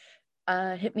Island,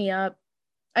 hit me up.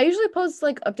 I usually post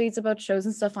like updates about shows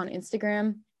and stuff on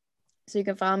Instagram. So you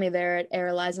can follow me there at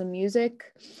Arieliza Music.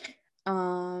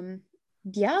 Um,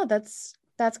 yeah, that's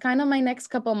kind of my next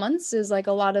couple months is like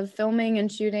a lot of filming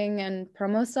and shooting and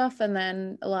promo stuff, and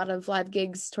then a lot of live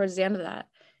gigs towards the end of that.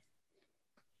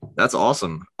 that's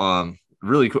awesome.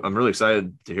 Really cool. I'm really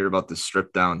excited to hear about this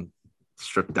stripped down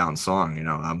song.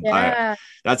 I Yeah,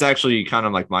 that's actually kind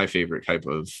of like my favorite type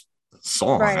of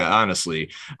song, right.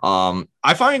 honestly.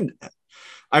 I find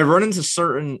I run into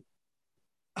certain,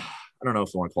 I don't know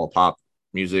if you want to call it pop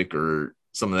music or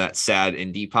some of that sad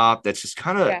indie pop that's just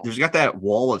kind of Yeah, there's got that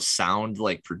wall of sound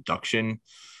like production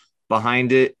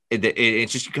behind it.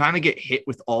 It's just you kind of get hit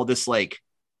with all this like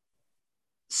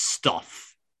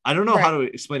stuff. I don't know how right.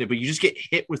 to explain it, but you just get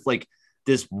hit with like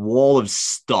this wall of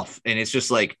stuff, and it's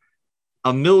just like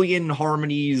a million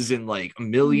harmonies and like a Mhm.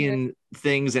 million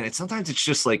things, and sometimes it's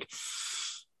just like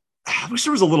I wish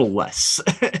there was a little less.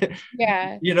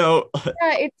 Yeah. you know,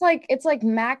 Yeah, it's like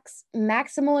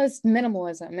maximalist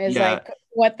minimalism is yeah, like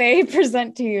what they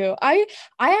present to you.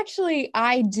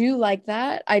 I do like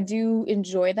that. I do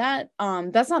enjoy that.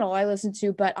 That's not all I listen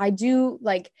to, but I do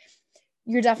like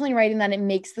you're definitely right in that it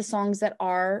makes the songs that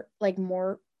are like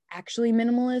more actually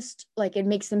minimalist, like it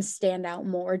makes them stand out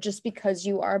more just because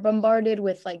you are bombarded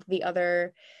with like the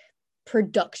other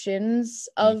productions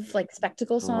of like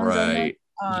spectacle songs almost. right,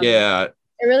 Um, yeah.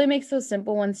 it really makes those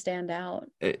simple ones stand out.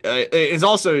 It's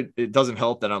also it doesn't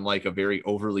help that I'm like a very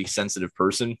overly sensitive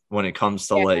person when it comes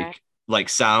to Yeah. like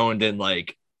sound and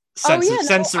like Oh yeah,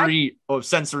 no,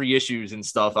 sensory issues and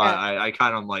stuff. yeah. I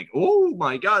kind of like, oh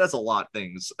my god, that's a lot of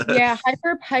things. Yeah,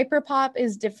 hyper pop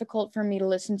is difficult for me to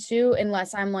listen to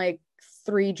unless I'm like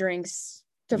 3 drinks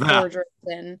to 4 drinks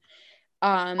in.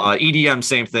 EDM,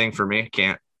 same thing for me.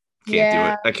 Can't do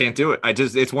Yeah, it. I can't do it.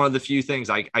 It's one of the few things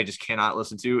I just cannot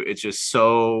listen to. It's just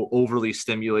so overly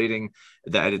stimulating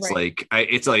that it's right. like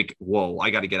it's like, whoa, I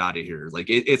got to get out of here. Like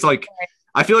it's like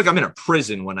I feel like I'm in a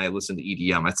prison when I listen to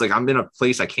EDM. It's like I'm in a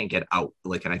place I can't get out,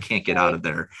 like, and I can't get out Right. of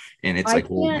there. And it's I like,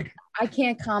 oh can't my, I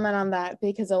can't comment on that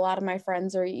because a lot of my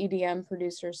friends are EDM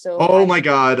producers, so oh my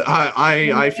God,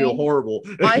 I feel remain horrible.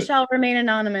 I shall remain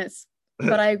anonymous.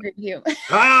 But I agree with you.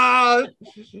 ah,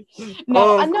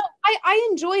 No, I oh, know I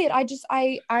enjoy it. I just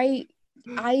I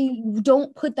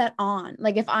don't put that on.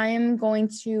 Like if I'm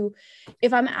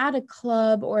at a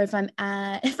club or if I'm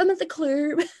at the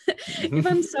club, if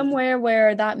I'm somewhere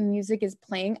where that music is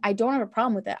playing, I don't have a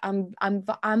problem with it. I'm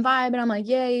vibing. I'm like,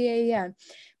 yeah, yeah, yeah.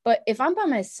 But if I'm by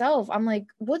myself, I'm like,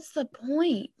 what's the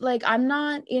point? Like, I'm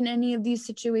not in any of these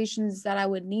situations that I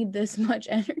would need this much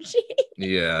energy.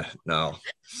 yeah, no,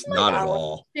 Like, not I at don't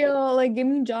all. feel like give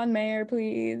me John Mayer,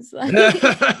 please. Like,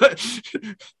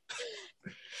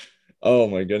 Oh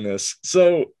my goodness.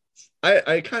 So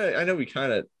I know we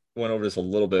kind of went over this a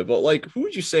little bit, but like who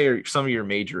would you say are some of your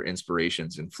major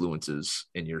inspirations, influences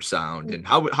in your sound, and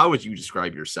how would you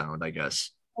describe your sound, I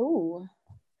guess? oh,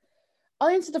 I'll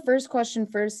answer the first question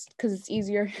first because it's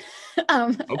easier.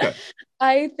 um, Okay.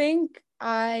 I think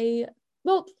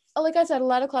well, like I said, a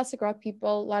lot of classic rock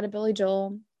people, a lot of Billy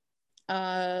Joel,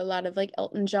 a lot of like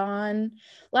Elton John,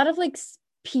 a lot of like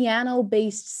piano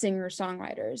based singer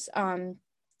songwriters.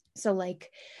 So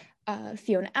like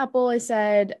Fiona Apple, I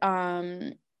said,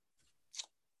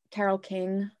 Carole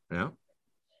King, Yeah.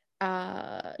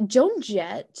 Joan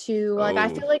Jett too. Like I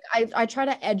Oh, feel like I try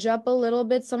to edge up a little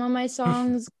bit some of my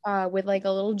songs with like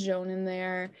a little Joan in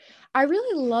there. I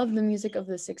really love the music of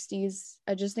the 60s.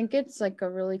 I just think it's like a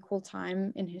really cool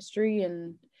time in history,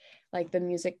 and like the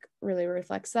music really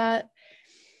reflects that.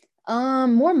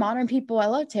 More modern people, I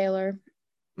love Taylor.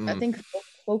 I mm. think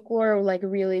Folklore like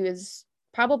really is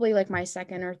probably like my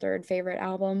second or third favorite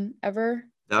album ever.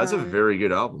 That's a very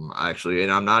good album, actually.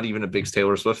 And I'm not even a big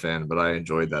Taylor Swift fan, but I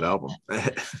enjoyed that album.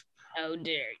 How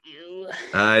dare you?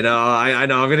 I know.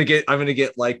 I'm gonna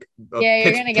get like a Yeah,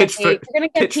 pitch you're gonna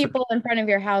get pitch. people in front of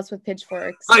your house with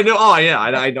pitchforks. I know. Oh yeah,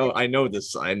 I know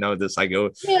this. I know this.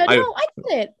 Yeah, I no, I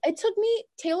did it. It took me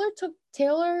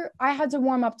Taylor. I had to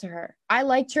warm up to her. I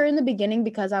liked her in the beginning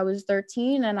because I was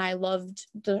 13 and I loved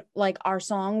the like our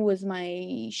song was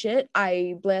my shit.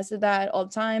 I blasted that all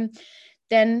the time.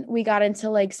 Then we got into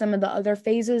like some of the other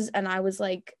phases and I was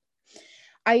like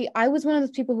I was one of those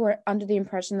people who are under the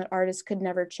impression that artists could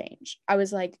never change. I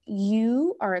was like,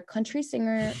 you are a country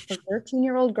singer for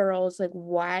 13-year-old girls. Like,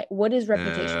 why? What is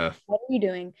reputation? uh, What are you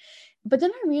doing? But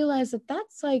then I realized that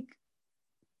that's like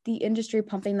the industry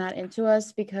pumping that into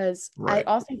us because I right.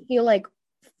 also feel like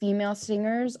female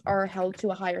singers are held to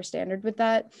a higher standard with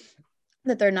that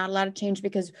they're not allowed to change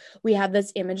because we have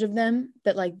this image of them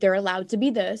that like they're allowed to be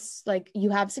this, like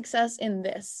you have success in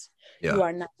this, you Yeah.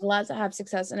 are not allowed to have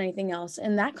success in anything else,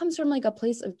 and that comes from like a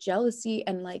place of jealousy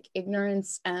and like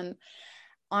ignorance and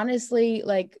honestly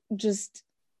like just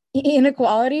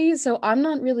inequality. So I'm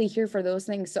not really here for those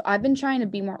things, so I've been trying to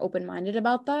be more open-minded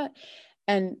about that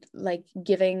and like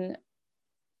giving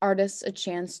artists a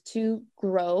chance to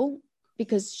grow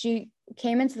because she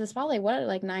came into the spotlight what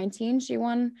like 19 she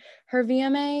won her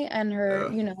VMA and her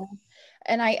Yeah.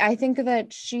 and I think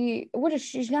that what is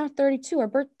she's now 32, her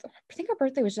birth I think her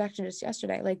birthday was actually just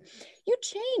yesterday. Like you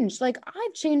changed, like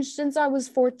I've changed since I was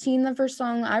 14. The first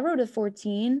song I wrote at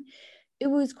 14, it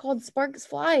was called Sparks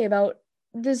Fly about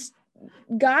this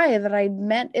guy that I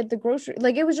met at the grocery.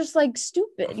 Like it was just like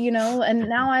stupid, and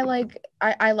now I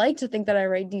like to think that I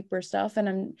write deeper stuff and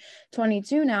I'm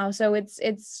 22 now. So it's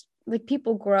like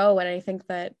people grow, and I think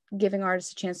that giving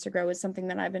artists a chance to grow is something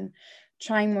that I've been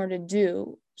trying more to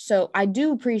do. So I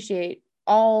do appreciate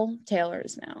all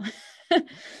Taylors now.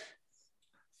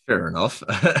 Fair enough.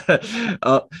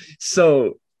 uh,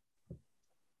 so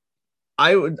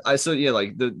so yeah,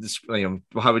 like this,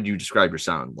 how would you describe your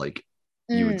sound? Like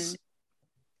you would, Mm,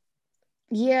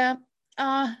 yeah.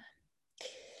 Uh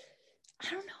I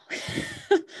don't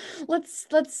know. Let's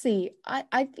see.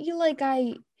 I feel like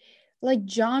I like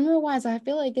genre wise, I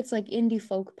feel like it's like indie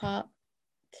folk pop.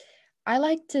 I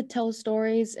like to tell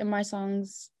stories in my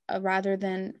songs rather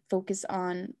than focus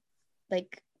on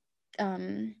like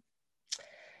um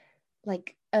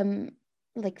like um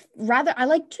rather I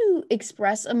like to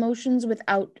express emotions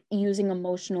without using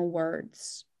emotional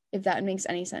words, if that makes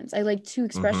any sense. I like to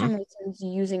express mm-hmm. emotions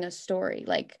using a story,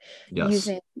 like Yes.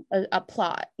 using a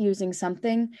plot, using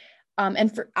something.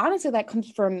 And for honestly that comes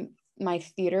from my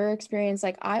theater experience.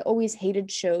 Like I always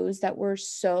hated shows that were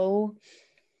so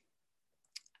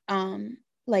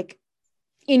like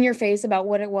in your face about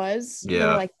what it was. They were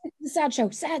Yeah. like, "It's a sad show,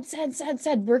 sad, sad, sad,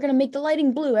 sad. We're gonna make the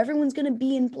lighting blue. Everyone's gonna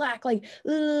be in black." Like,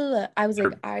 ugh. I was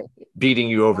like, They're beating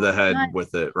you over the head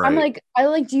with it, I'm right?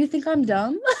 like, do you think I'm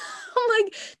dumb? I'm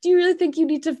like, do you really think you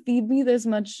need to feed me this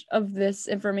much of this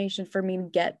information for me to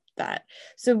get that?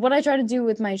 So what I try to do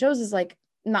with my shows is like,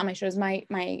 not my shows, my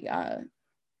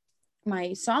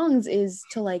songs is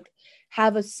to like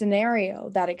have a scenario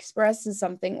that expresses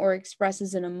something or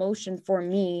expresses an emotion for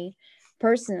me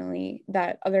personally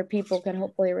that other people can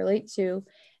hopefully relate to,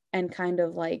 and kind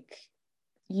of like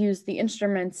use the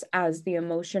instruments as the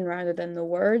emotion rather than the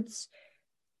words.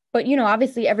 But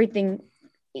obviously everything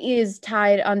is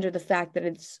tied under the fact that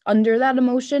it's under that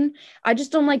emotion. I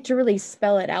just don't like to really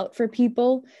spell it out for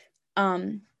people.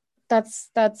 um that's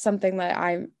something that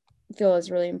I feel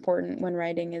is really important when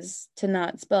writing, is to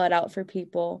not spell it out for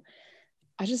people.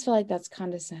 I just feel like that's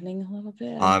condescending a little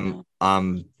bit. I don't know.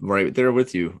 I'm right there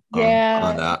with you on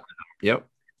Yeah. that. Yep.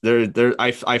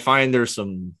 I find there's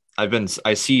some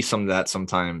I see some of that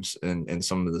sometimes in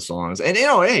some of the songs. And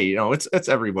hey, it's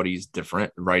everybody's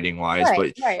different writing wise,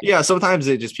 Right, but right, yeah, sometimes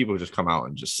people just come out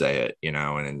and just say it,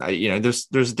 and I,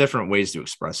 there's different ways to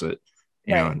express it.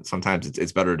 right, And sometimes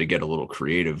it's better to get a little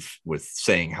creative with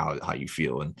saying how you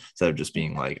feel, and instead of just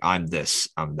being like, I'm this,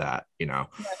 I'm that,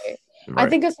 right. I right.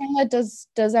 think a song that does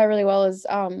that really well is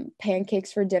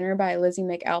Pancakes for Dinner by Lizzie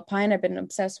McAlpine. I've been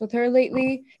obsessed with her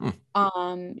lately. Hmm.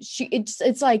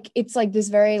 It's like this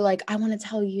very like, I want to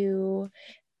tell you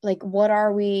like, what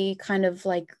are we, kind of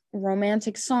like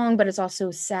romantic song, but it's also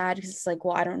sad because it's like,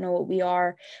 well, I don't know what we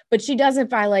are. But she does it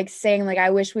by like saying like, I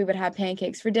wish we would have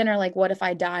pancakes for dinner, like what if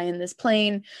I die in this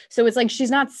plane. So it's like she's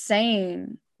not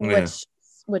saying Yeah.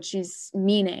 what she's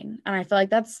meaning, and I feel like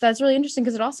that's really interesting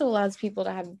because it also allows people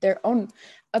to have their own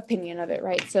opinion of it,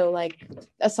 right? So like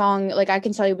a song, like I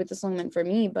can tell you what the song meant for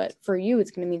me, but for you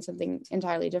it's going to mean something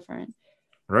entirely different.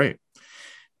 Right.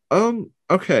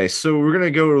 Okay, so we're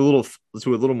gonna go to a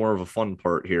little more of a fun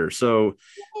part here. So,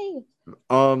 Hey.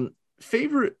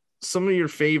 favorite some of your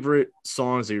favorite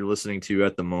songs that you're listening to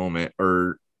at the moment,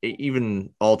 or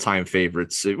even all-time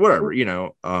favorites, whatever,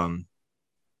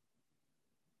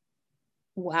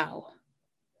 Wow.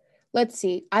 Let's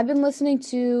see. I've been listening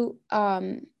to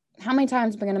how many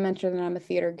times am I going to mention that I'm a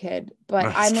theater kid? But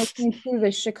I'm listening to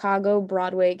the Chicago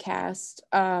Broadway cast.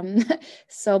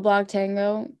 Cell Block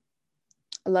Tango.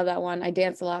 I love that one. I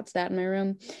dance a lot to that in my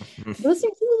room. I've been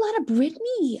listening to a lot of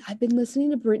Britney. I've been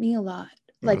listening to Britney a lot.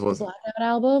 Like the Blackout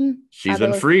album. She's I've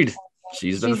been been listening freed. to.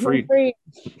 She's been She's been freed. freed.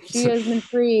 She has been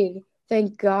freed.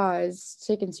 Thank God. It's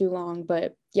taken too long.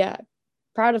 But yeah,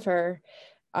 proud of her.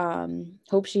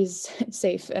 Hope she's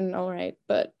safe and all right.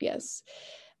 But yes.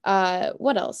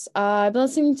 What else? I've been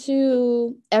listening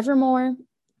to Evermore.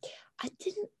 I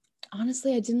didn't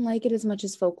Honestly, I didn't like it as much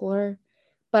as Folklore,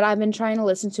 but I've been trying to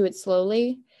listen to it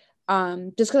slowly.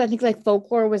 Just because I think like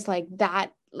Folklore was like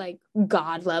that, like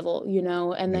God level,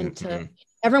 and then to Mm-hmm.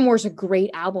 Evermore's a great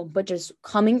album, but just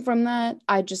coming from that,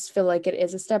 I just feel like it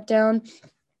is a step down.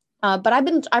 But I've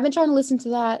been trying to listen to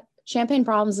that. Champagne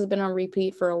Problems has been on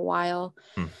repeat for a while.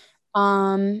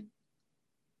 Um,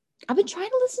 I've been trying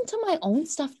to listen to my own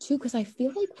stuff too, because I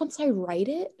feel like once I write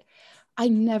it, I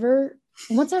never,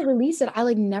 once I release it, I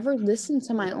like never listen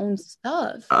to my own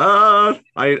stuff. I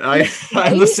Like,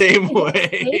 I'm the right? same Is it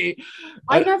fake? way.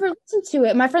 I I never listen to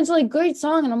it. My friends are like, great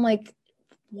song. And I'm like,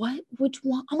 what? Which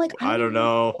one? I'm like, I I don't don't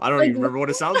know. know. I don't Like, even remember what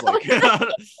it sounds like.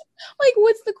 like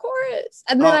what's the chorus?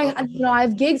 And then uh, I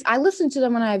have gigs. I listen to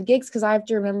them when I have gigs because I have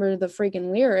to remember the freaking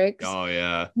lyrics. oh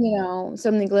yeah.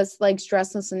 Something less like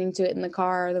stress listening to it in the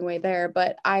car on the way there.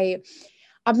 But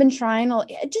I've been trying to,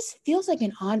 it just feels like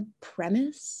an odd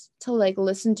premise to like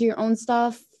listen to your own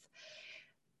stuff.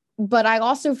 But I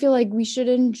also feel like we should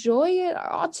enjoy it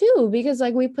too, because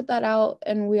like we put that out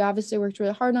and we obviously worked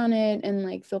really hard on it and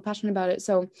like feel passionate about it.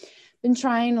 So I've been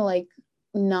trying to like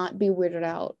not be weirded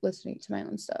out listening to my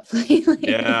own stuff.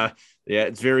 Yeah, yeah,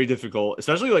 it's very difficult,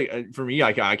 especially like for me.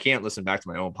 I can't listen back to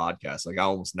my own podcast. Like I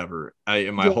almost never,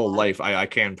 in my Yeah, whole life, I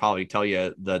can probably tell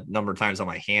you the number of times on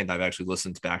my hand I've actually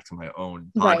listened back to my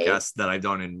own right. podcasts that I've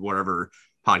done, and whatever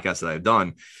podcast that I've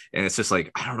done, and it's just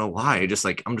like I don't know why. I'm just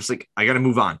like I got to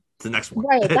move on to the next one.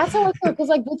 Right. That's how I feel. Because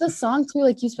like with the song too,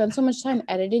 like you spend so much time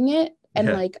editing it. And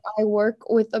Yeah, like I work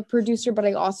with a producer, but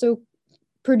I also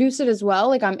produce it as well.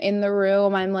 Like I'm in the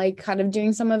room, I'm like kind of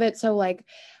doing some of it. So like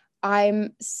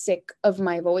I'm sick of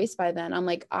my voice by then. I'm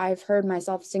like, I've heard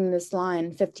myself sing this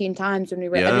line 15 times when we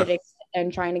were yeah. editing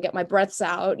and trying to get my breaths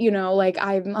out, like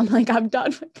I'm like, I'm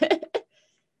done with it.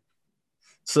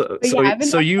 So But yeah, so I've been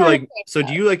so trying you to learn like to so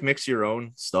do you like mix your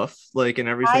own stuff like and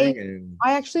everything I and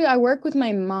I actually I work with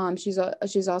my mom. She's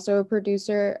also a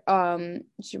producer.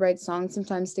 She writes songs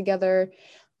sometimes together.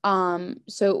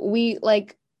 So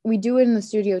we do it in the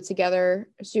studio together.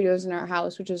 Studios in our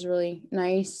house, which is really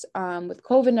nice. With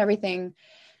COVID and everything.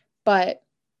 But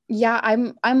yeah,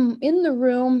 I'm in the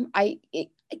room. I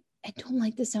don't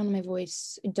like the sound of my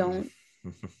voice. I don't.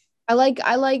 I like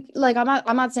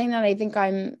I'm not saying that I think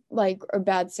I'm like a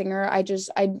bad singer. I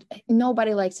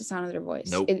nobody likes the sound of their voice.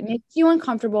 nope. It makes you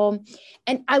uncomfortable.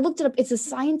 And I looked it up. It's a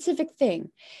scientific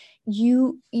thing.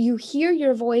 You hear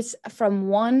your voice from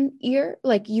one ear,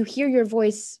 like you hear your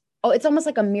voice. Oh, it's almost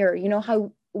like a mirror. You know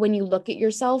how when you look at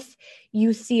yourself,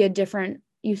 you see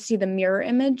the mirror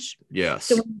image. So Yes.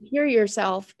 when you hear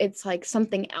yourself, it's like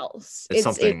something else. It's It's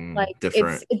something like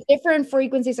different. it's different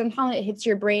frequency. Sometimes it hits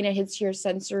your brain, it hits your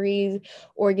sensory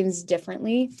organs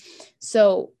differently.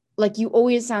 So like you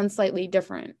always sound slightly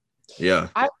different. Yeah.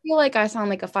 I feel like I sound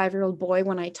like a 5-year-old boy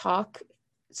when I talk.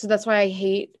 So that's why I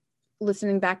hate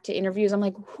listening back to interviews. I'm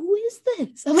like, who is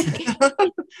this? I'm like,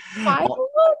 five-year-old?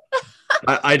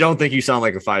 I don't think you sound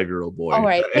like a 5-year-old All boy.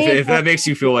 right. If Well, that makes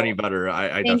you thank feel you. any better, I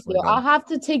Thank definitely you. I'll don't. have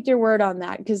to take your word on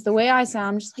that because the way I sound,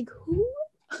 I'm just like,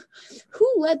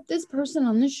 who let this person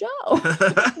on the show?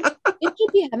 It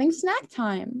should be having snack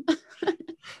time.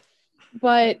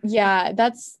 But yeah,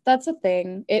 that's a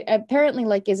thing. It apparently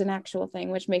like is an actual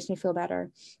thing, which makes me feel better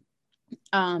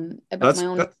about That's my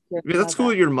own that, experience yeah, that's about cool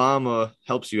that. that your mom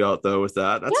helps you out though with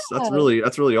that. Yeah. That's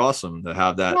really awesome to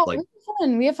have that Yeah, we like have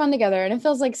fun. We have fun together and it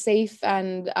feels like safe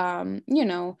and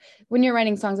when you're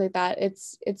writing songs like that,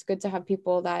 it's good to have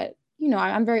people that,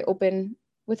 I'm very open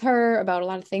with her about a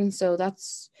lot of things. So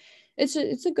it's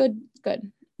a good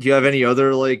good. do you have any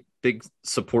other like big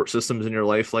support systems in your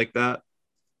life like that?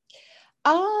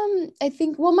 I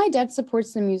think well my dad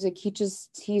supports the music.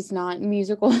 He's not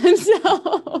musical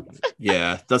himself.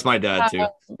 Yeah, that's my dad too.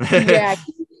 Yeah,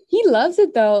 he loves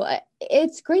it though.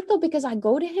 It's great though because I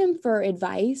go to him for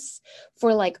advice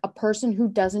for like a person who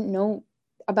doesn't know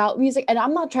about music. And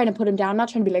I'm not trying to put him down. I'm not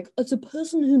trying to be like, it's a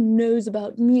person who knows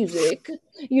about music,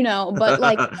 but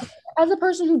like as a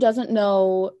person who doesn't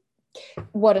know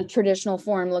what a traditional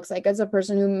form looks like, as a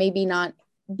person who maybe not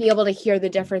be able to hear the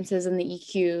differences in the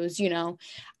EQs,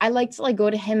 I like to like go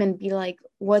to him and be like,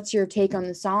 what's your take on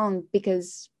the song?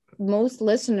 Because most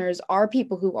listeners are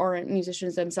people who aren't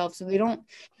musicians themselves. So they don't,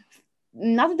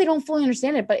 not that they don't fully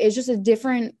understand it, but it's just a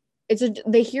different,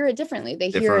 they hear it differently.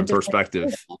 They hear a Different different,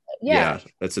 perspective. yeah. Yeah,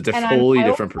 it's a And wholly I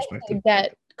different always perspective. like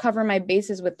that cover my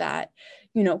bases with that,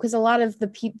 because a lot of the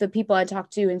people I talk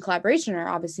to in collaboration are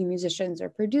obviously musicians or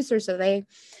producers. So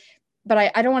but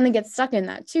I don't want to get stuck in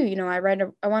that too. I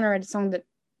want to write a song that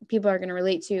people are going to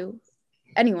relate to.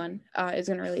 Anyone is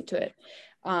going to relate to it.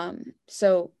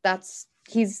 So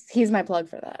he's my plug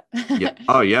for Yeah. that.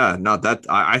 Oh yeah. No, that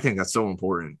I think that's so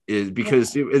important is Yeah,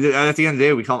 because at the end of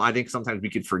the day, I think sometimes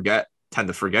we could tend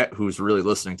to forget who's really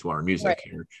listening to our right. music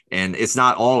here. And it's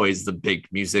not always the big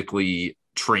musically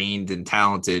trained and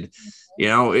talented.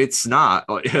 It's not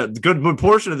a good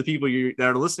portion of the people that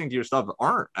are listening to your stuff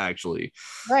aren't actually.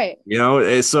 Right.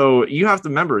 So you have to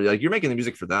remember, like, you're making the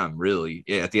music for them, really.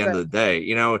 At the end Right. of the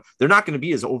day, they're not going to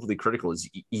be as overly critical as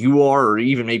you are, or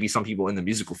even maybe some people in the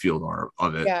musical field are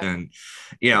of it. Yeah. And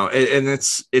and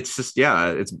it's just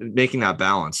it's making that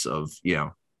balance of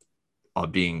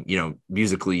being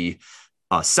musically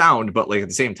sound, but like at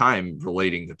the same time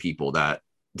relating to people that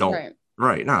don't. Right.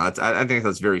 Right. No, I think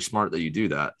that's very smart that you do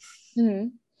that. Mm-hmm.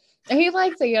 And he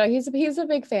likes it. He's a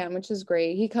big fan, which is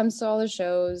great. He comes to all the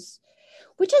shows,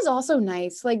 which is also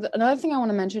nice. Like another thing I want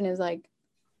to mention is like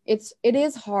it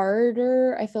is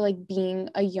harder, I feel like, being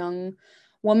a young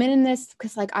woman in this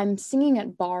because like I'm singing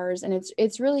at bars and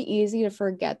it's really easy to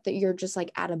forget that you're just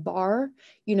like at a bar,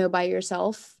 by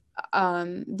yourself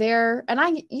there. And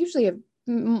I usually have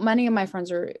many of my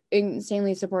friends are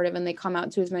insanely supportive and they come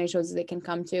out to as many shows as they can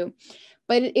come to.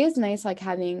 But it is nice like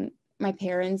having my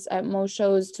parents at most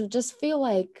shows to just feel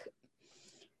like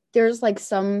there's like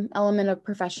some element of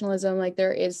professionalism, like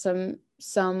there is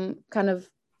some kind of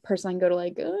person I can go to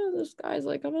like, oh, this guy's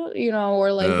like I'm not,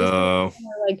 or like this person, Oh,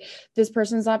 or like this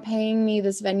person's not paying me,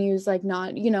 this venue's like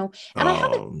not, and I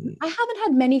haven't um, I haven't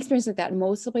had many experiences like that.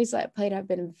 Most of the places I played have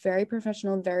been very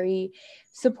professional, very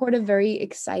supportive, very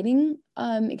exciting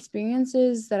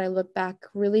experiences that I look back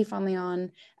really fondly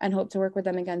on and hope to work with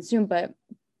them again soon. But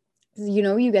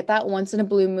you get that once in a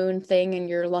blue moon thing and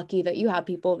you're lucky that you have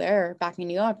people there backing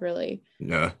you up, really.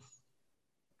 yeah.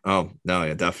 Oh no,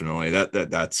 yeah, definitely.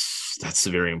 That's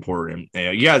very important.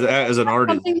 Yeah, as an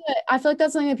artist, Something that I feel like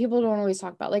that's something that people don't always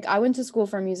talk about. Like I went to school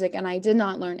for music and I did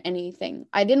not learn anything.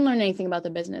 I didn't learn anything about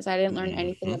the business. I didn't learn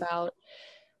anything mhm. about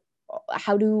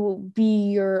how to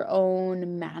be your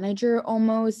own manager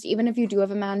almost, even if you do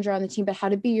have a manager on the team, but how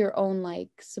to be your own like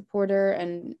supporter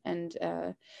and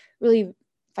really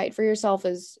fight for yourself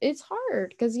is it's hard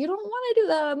because you don't want to do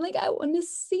that. I'm like, I want to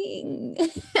sing.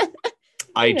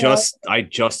 I you know.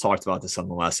 just talked about this on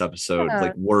the last episode, Yeah.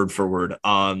 like word for word.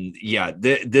 Yeah,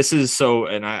 this is so,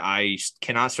 and I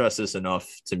cannot stress this enough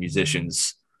to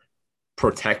musicians.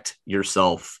 Protect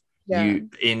yourself. Yeah. You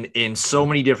in so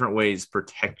many different ways.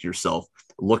 Protect yourself.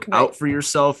 Look Right. out for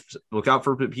yourself. Look out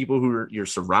for the people you're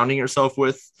surrounding yourself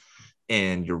with,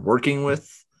 and you're working with,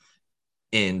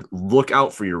 and look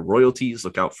out for your royalties.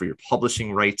 Look out for your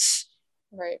publishing rights.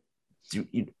 Right.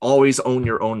 You always own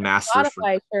your own masters. For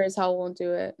Spotify sure as hell won't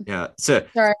do it. yeah, so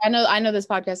Sorry, I know this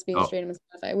podcast is being oh, streamed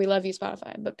on Spotify. We love you,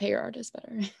 Spotify, but pay your artists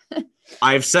better.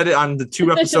 I've said it on the two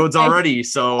Just episodes like, already.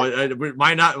 So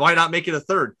why not make it a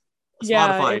third?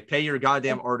 yeah, Spotify, pay your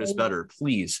goddamn it's artists crazy. better,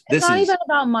 please. It's This not is even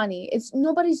about money. It's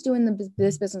nobody's doing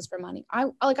this business for money. I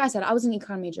like I said, I was an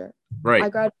econ major. I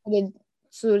right. graduated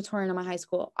salutatorian in my high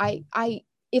school. I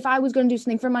if I was going to do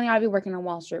something for money, I'd be working on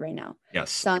Wall Street right now,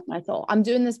 Yes. selling my soul. I'm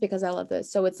doing this because I love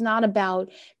this. So it's not about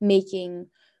making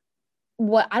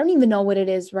what I don't even know what it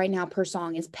is right now per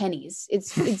song. It's pennies.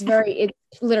 It's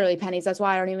literally pennies. That's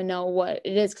why I don't even know what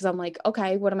it is because I'm like,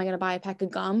 okay, what am I going to buy, a pack of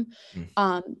gum?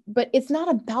 But it's not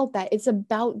about that. It's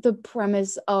about the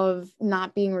premise of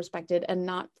not being respected and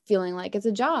not feeling like it's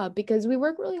a job because we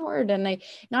work really hard. And I,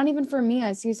 not even for me,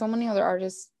 I see so many other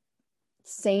artists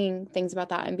saying things about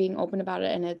that and being open about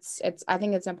it. And it's I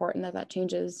think it's important that that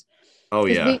changes Oh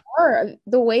because we yeah. are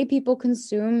the way people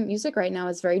consume music right now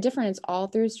is very different. It's all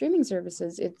through streaming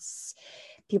services. It's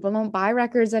people don't buy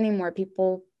records anymore.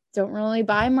 People don't really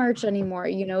buy merch anymore.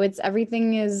 You know, it's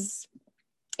everything is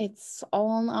it's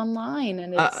all online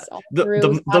and Uh, it's all the through the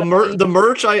the, Spotify. the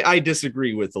merch I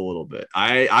disagree with a little bit.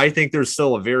 I think there's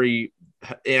still a very,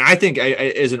 and I think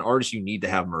as an artist you need to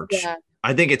have merch. Yeah.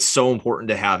 I think it's so important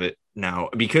to have it now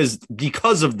because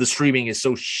of the streaming is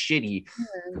so shitty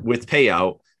with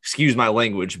payout. Excuse my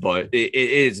language, but it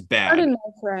is bad. Pardon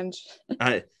my French.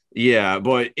 I, yeah,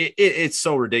 but it's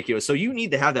so ridiculous. So you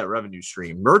need to have that revenue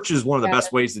stream. Merch is one of the Yeah.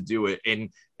 best ways to do it, and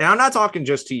I'm not talking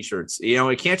just t-shirts.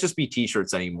 It can't just be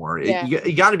t-shirts anymore. Yeah.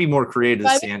 You got to be more creative to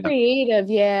Gotta be stand up. creative,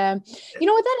 yeah. You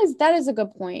know what that is a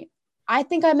good point. I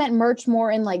think I meant merch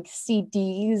more in like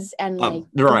CDs and like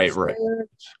Right. t-shirts.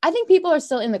 I think people are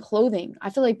still in the clothing.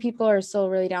 I feel like people are still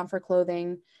really down for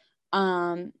clothing.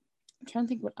 I'm trying to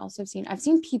think what else I've seen. I've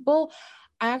seen people,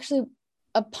 I actually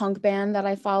a punk band that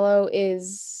I follow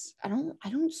is I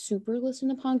don't super listen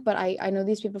to punk, but I know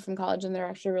these people from college and they're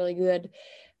actually really good.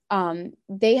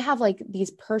 They have like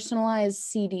these personalized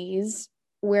CDs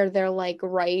where they'll like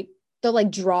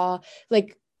draw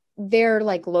like their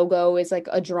like logo is like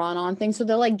a drawn on thing, so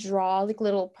they'll like draw like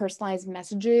little personalized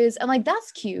messages and like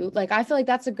that's cute. Like I feel like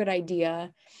that's a good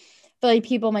idea, but like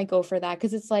people might go for that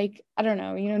because it's like I don't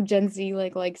know, Gen Z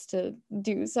like likes to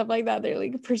do stuff like that. They're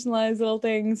like personalized little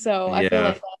things, so I feel Yeah,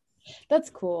 like that's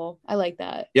cool. I like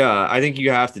that. yeah. I think you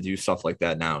have to do stuff like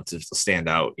that now to stand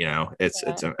out. Yeah. I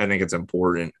think it's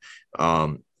important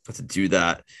to do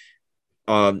that.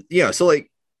 Yeah. So like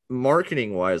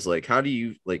marketing wise, like how do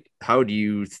you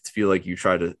feel like you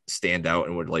try to stand out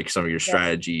and what like some of your Yeah.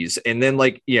 strategies? And then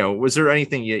like was there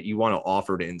anything that you want to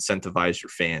offer to incentivize your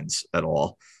fans at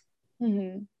all?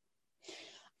 hmm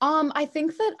I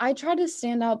think that I try to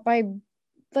stand out by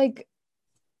like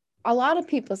a lot of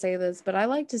people say this, but I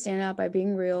like to stand out by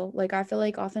being real. Like I feel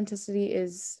like authenticity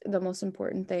is the most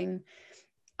important thing.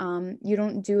 You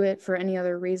don't do it for any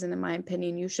other reason, in my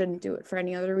opinion. You shouldn't do it for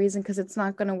any other reason because it's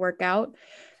not going to work out.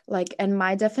 Like, and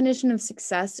my definition of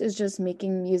success is just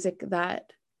making music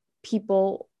that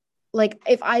people like.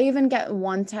 If I even get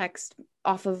one text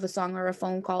off of a song or a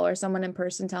phone call or someone in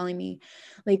person telling me,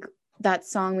 like, that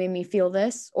song made me feel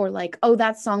this, or like, oh,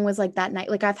 that song was like that night.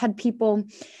 Like, I've had people,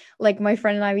 like my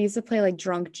friend and I, we used to play like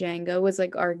drunk Jenga was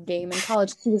like our game in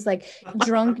college. He was like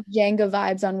drunk Jenga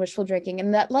vibes on wishful drinking.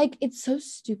 And that like it's so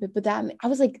stupid, but that I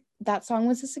was like, that song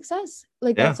was a success.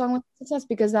 Like that Yeah. song was a success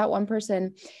because that one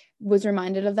person was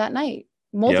reminded of that night.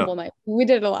 Yeah. Multiple nights. We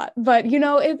did it a lot. But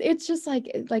it's just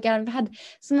like I've had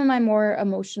some of my more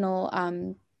emotional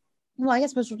well, I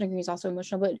guess wishful drinking is also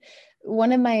emotional, but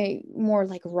one of my more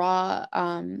like raw,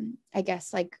 I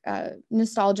guess like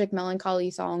nostalgic melancholy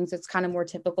songs, it's kind of more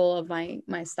typical of my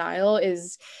style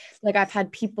is like I've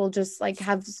had people just like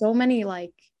have so many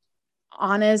like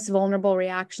honest, vulnerable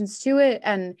reactions to it.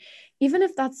 And even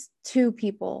if that's two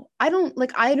people, I don't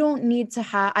need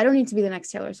to be the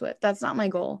next Taylor Swift. That's not my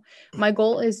goal. My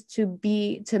goal is to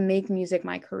make music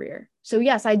my career. So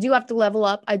yes, I do have to level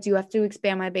up. I do have to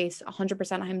expand my base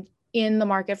 100%. I'm in the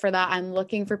market for that. I'm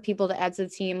looking for people to add to the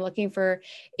team, looking for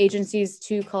agencies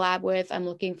to collab with. I'm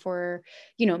looking for,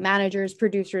 managers,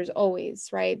 producers, always,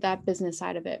 right? That business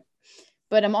side of it.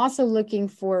 But I'm also looking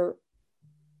for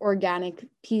organic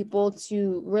people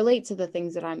to relate to the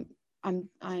things that I'm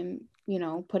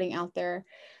putting out there.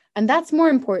 And that's more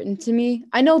important to me.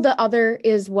 I know the other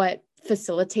is what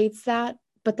facilitates that,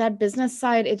 but that business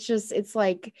side, it's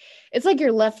like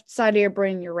your left side of your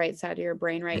brain, your right side of your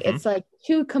brain, right? Mm-hmm. It's like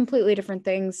two completely different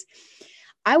things.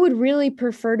 I would really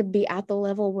prefer to be at the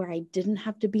level where I didn't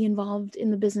have to be involved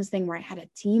in the business thing, where I had a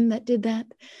team that did that.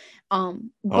 Oh,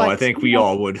 I But think we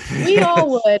all would. we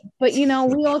all would, but we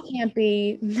all can't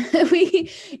be.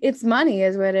 It's money,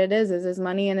 is what it is. Is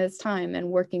money and it's time and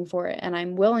working for it, and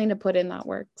I'm willing to put in that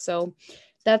work. So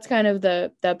that's kind of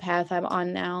the path I'm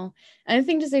on now. And I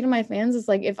think to say to my fans is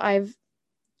like, if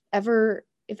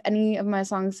any of my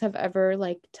songs have ever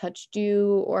like touched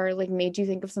you or like made you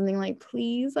think of something, like,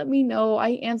 please let me know.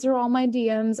 I answer all my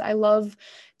DMs. I love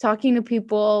talking to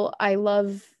people. I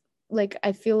love, like,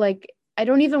 I feel like I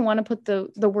don't even want to put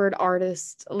the word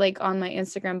artist like on my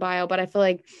Instagram bio, but I feel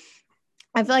like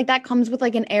that comes with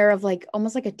like an air of like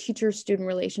almost like a teacher student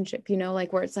relationship,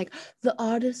 like where it's like the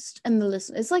artist and the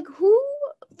listener. It's like, who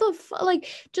like,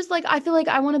 just like, I feel like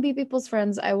I want to be people's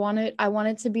friends. I want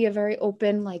it to be a very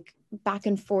open, like, back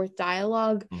and forth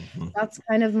dialogue. Mhm. That's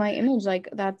kind of my image. Like,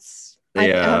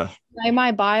 Yeah.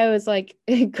 my bio is like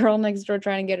a girl next door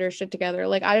trying to get her shit together.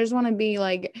 Like, I just want to be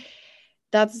like,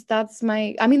 that's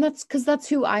my, I mean, that's because that's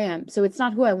who I am. So it's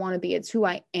not who I want to be, it's who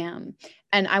I am.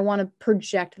 And I want to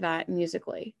project that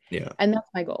musically. Yeah. And that's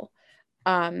my goal.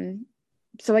 Um,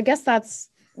 so I guess that's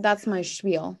my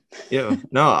spiel. Yeah,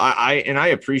 no, I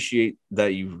appreciate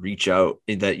that you reach out,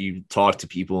 that you talk to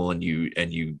people, and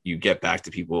you get back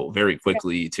to people very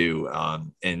quickly too.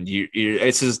 And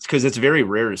it's just because it's very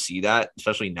rare to see that,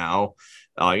 especially now.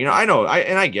 I know,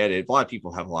 I get it. A lot of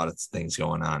people have a lot of things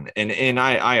going on, and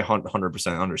I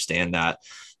 100% understand that.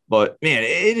 But man,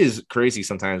 it is crazy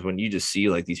sometimes when you just see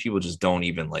like these people just don't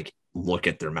even like look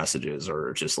at their messages,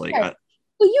 or just like, Right.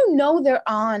 Well, they're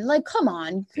on. Like, come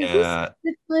on. Who's yeah,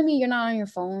 telling me you're not on your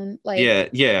phone? Like,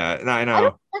 yeah, I I don't know.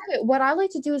 check it. What I like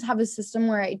to do is have a system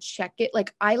where I check it.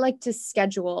 Like, I like to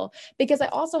schedule, because I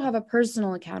also have a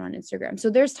personal account on Instagram. So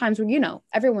there's times where,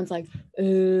 everyone's like,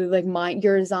 like,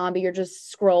 you're a zombie, you're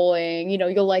just scrolling,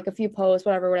 you'll like a few posts,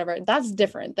 whatever. That's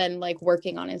different than like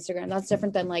working on Instagram. That's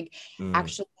different than like Mm.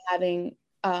 actually having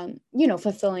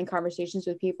fulfilling conversations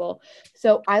with people.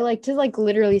 So I like to like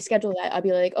literally schedule that. I'll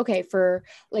be like, okay, for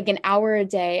like an hour a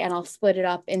day, and I'll split it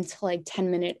up into like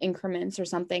 10-minute increments or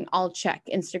something. I'll check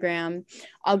Instagram,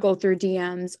 I'll go through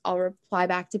DMs, I'll reply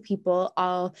back to people,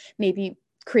 I'll maybe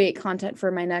create content for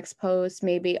my next post,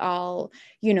 maybe I'll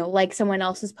like someone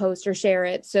else's post or share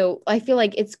it. So I feel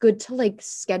like it's good to like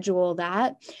schedule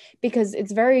that, because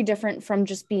it's very different from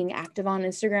just being active on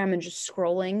Instagram and just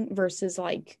scrolling versus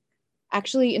like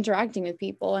actually interacting with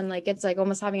people, and like it's like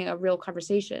almost having a real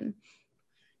conversation.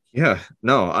 Yeah,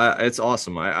 no, it's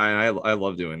awesome. I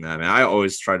love doing that, man. I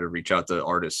always try to reach out to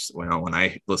artists when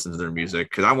I listen to their music,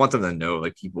 because I want them to know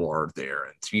like people are there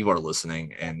and people are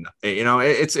listening, and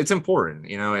it's important.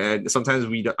 And sometimes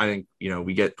I think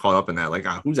we get caught up in that, like,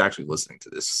 who's actually listening to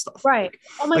this stuff? Right.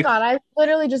 Oh my Like, God. I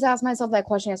literally just asked myself that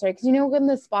question yesterday. Because in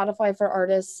the Spotify for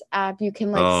Artists app, you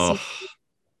can like oh, see,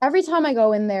 every time I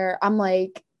go in there, I'm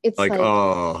like, it's like, like,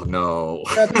 oh no.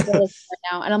 there are people listening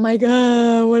right now. And I'm like,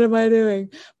 what am I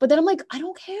doing? But then I'm like, I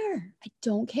don't care. I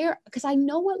don't care, because I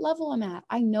know what level I'm at.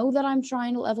 I know that I'm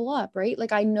trying to level up, right?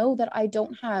 Like, I know that I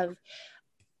don't have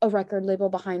a record label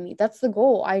behind me. That's the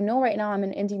goal. I know right now I'm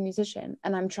an indie musician,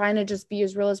 and I'm trying to just be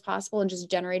as real as possible and just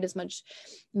generate as much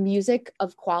music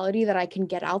of quality that I can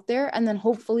get out there. And then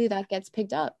hopefully that gets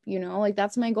picked up, like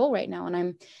that's my goal right now.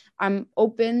 And I'm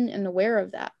open and aware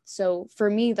of that. So for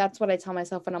me, that's what I tell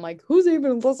myself. And I'm like, who's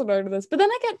even listening to this? But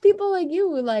then I get people like you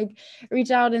who like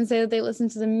reach out and say that they listen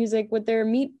to the music with their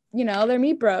their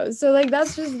meat bros. So like,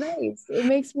 that's just nice. It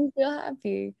makes me feel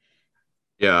happy.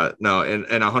 Yeah, no, and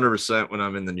 100% when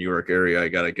I'm in the New York area, I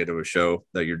gotta get to a show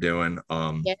that you're doing.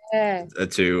 Yeah.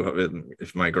 Too,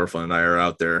 if my girlfriend and I are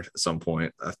out there at some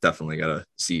point, I definitely gotta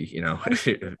see,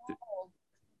 if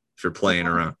you're playing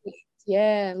around.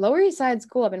 Yeah, Lower East Side's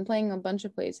cool. I've been playing a bunch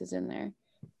of places in there.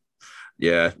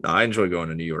 Yeah, no, I enjoy going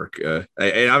to New York.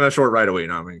 I'm a short ride away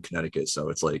now. I'm in Connecticut, so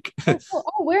it's like, Oh, cool.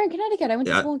 Oh, where in Connecticut? I went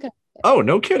to yeah. school in Connecticut. Oh,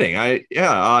 no kidding. I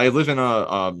live in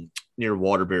a near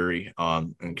Waterbury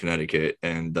in Connecticut,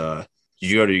 and did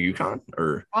you go to UConn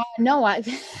or? No, I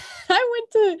I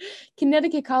went to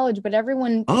Connecticut College, but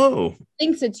everyone Oh,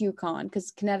 thinks it's UConn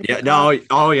because yeah, Connecticut College. no,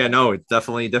 oh yeah, no, it's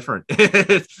definitely different.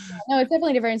 No, it's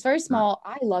definitely different. It's very small.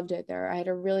 I loved it there. I had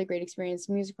a really great experience.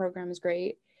 The music program is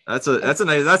great. It,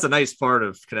 That's a nice part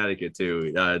of Connecticut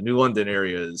too. New London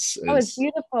area oh, it's is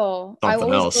beautiful. I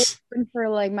something always go else. for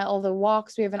like my all the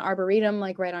walks. We have an arboretum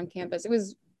like right on campus. It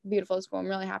was beautiful at school. I'm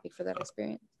really happy for that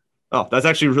experience. Oh, that's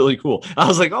actually really cool. I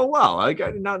was like, oh wow, I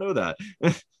did not know that.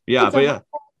 Yeah, It's a but hot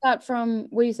yeah, that from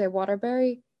what do you say,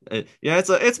 Waterbury? yeah,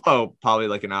 it's about probably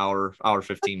like an hour 15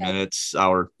 Okay. minutes,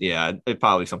 hour. Yeah, it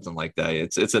probably something like that. Are you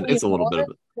It's a little bit north?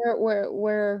 of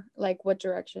Where, like what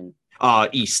direction?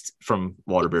 east from East.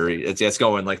 Waterbury. It's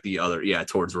going like the other, yeah,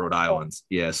 towards Rhode Cool. Island.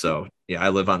 Yeah, so yeah, I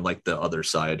live on like the other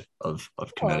side of Cool.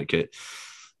 Connecticut.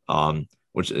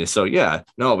 Which is so yeah,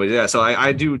 no, but yeah, so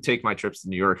I do take my trips to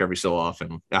New York every so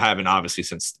often. I haven't obviously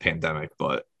since the pandemic,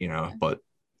 but but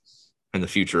in the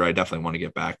future, I definitely want to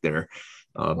get back there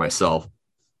Cool. myself.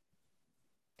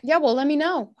 Yeah, well, let me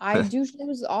know. I do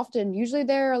shows often, usually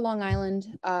there Long Island.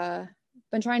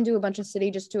 Been trying to do a bunch of city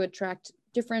just to attract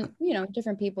different,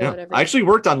 different people Yeah, at I every. actually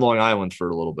worked on Long Island for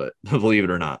a little bit, believe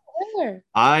it or not. Where?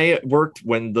 I worked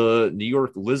when the New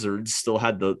York Lizards still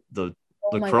had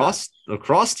Oh my God. the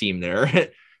cross team there.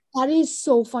 That is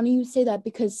so funny you say that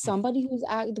because somebody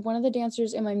one of the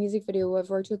dancers in my music video who I've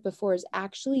worked with before is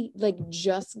actually like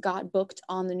just got booked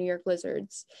on the New York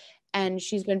Lizards, and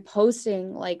she's been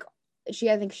posting like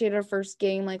I think she had her first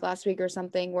game like last week or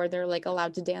something where they're like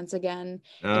allowed to dance again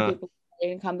and uh, people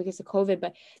didn't come because of COVID.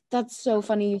 But that's so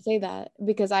funny you say that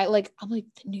because I'm like the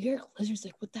New York Lizards,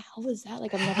 like what the hell is that?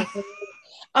 Like I've never heard of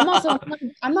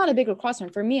it. I'm not a big lacrosse fan.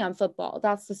 For me, I'm football.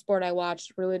 That's the sport I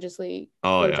watch religiously.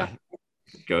 oh Go yeah, Giants.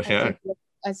 go I yeah. see.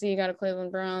 I see you got a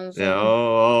Cleveland Browns. Yeah.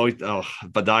 So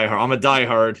But die hard. I'm a die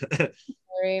hard. sorry.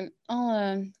 Giants All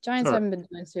right. haven't been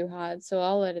doing too hot, so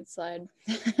I'll let it slide.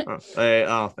 Hey,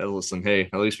 listen. Hey,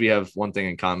 at least we have one thing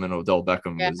in common. Odell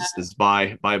Beckham Yeah, is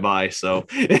bye. So,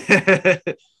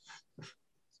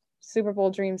 Super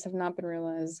Bowl dreams have not been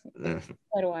realized in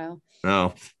quite a while.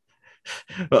 no.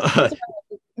 It's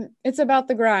it's about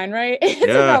the grind, right? It's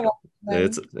Yeah, about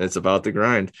them. it's about the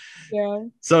grind. Yeah.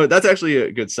 So that's actually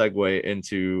a good segue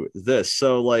into this.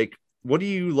 So like what do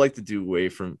you like to do away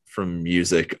from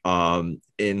music?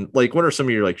 In like what are some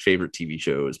of your like favorite TV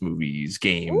shows, movies, Ooh,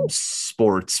 games,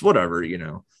 sports, whatever?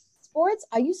 sports.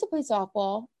 I used to play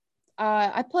softball.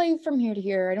 I play from here to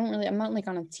here. I'm not like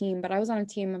on a team, but I was on a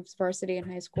team of varsity in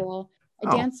high school. I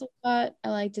Oh, dance a lot. I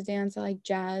like to dance. I like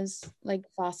jazz, like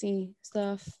Fosse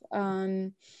stuff.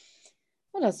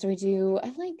 What else do we do?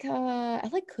 I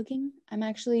like cooking. I'm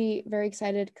actually very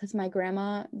excited because my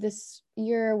grandma this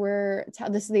year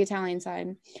this is the Italian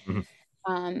side. mhm.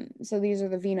 So these are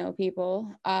the vino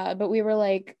people. But we were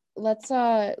like, let's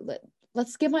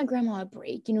give my grandma a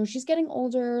break. She's getting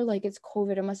older. Like it's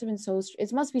COVID.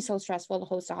 It must be so stressful to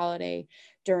host a holiday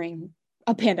during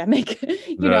a pandemic.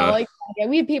 Uh, Like yeah,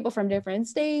 we have people from different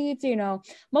states,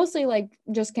 mostly like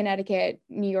just Connecticut,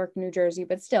 New York, New Jersey,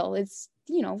 but still it's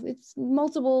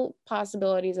multiple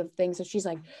possibilities of things. So she's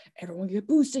like, everyone get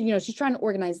boosted, she's trying to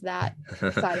organize that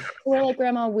side. We're like,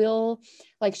 grandma will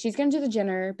like she's gonna do the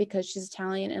dinner because she's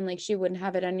Italian and like she wouldn't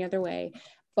have it any other way.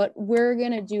 But we're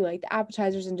gonna do like the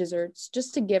appetizers and desserts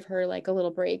just to give her like a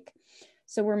little break.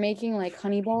 So we're making like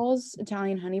honey balls,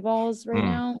 Italian honey balls right hmm.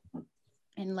 now,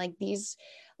 and like these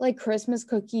like Christmas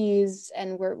cookies,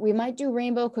 and we might do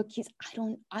rainbow cookies.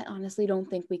 I honestly don't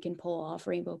think we can pull off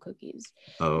rainbow cookies.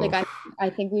 Like Oh, I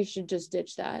think we should just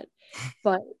ditch that.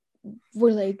 But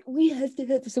we're like, we have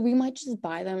to, so we might just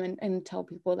buy them and tell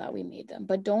people that we made them,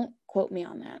 but don't quote me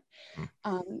on that.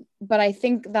 But I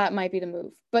think that might be the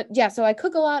move. But yeah, so I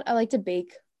cook a lot. I like to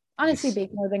bake. Honestly, nice.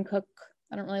 bake more than cook.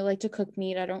 I don't really like to cook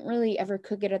meat. I don't really ever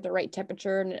cook it at the right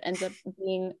temperature, and it ends up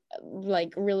being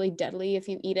like really deadly if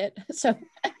you eat it. So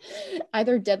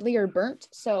either deadly or burnt.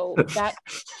 So that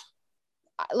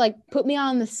like put me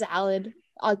on the salad.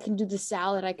 I can do the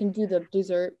salad. I can do the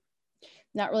dessert.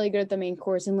 Not really good at the main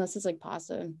course unless it's like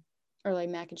pasta or like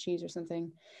mac and cheese or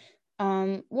something.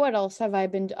 What else have I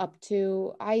been up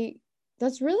to? I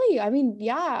mean,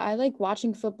 yeah, I like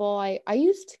watching football. I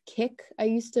used to kick. I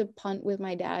used to punt with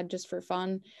my dad just for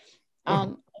fun. Oh,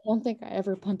 I don't think I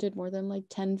ever punted more than like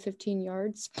 10, 15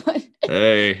 yards, but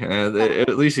hey,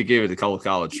 at least you gave it a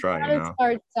college try, you gotta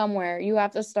start somewhere. You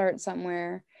have to start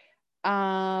somewhere.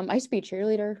 I used to be a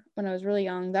cheerleader when I was really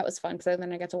young. That was fun because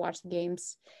then I got to watch the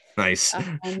games. Nice.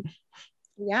 Um,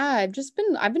 yeah, I've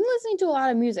been listening to a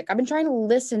lot of music. I've been trying to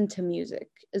listen to music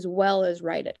as well as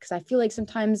write it because I feel like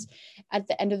sometimes at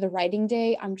the end of the writing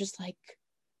day, I'm just like,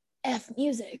 F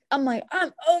music. I'm like,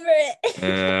 I'm over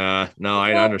it. No,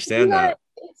 I Well, understand that.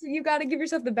 you gotta give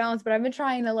yourself the balance. But I've been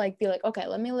trying to like be like, okay,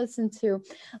 let me listen to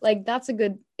like that's a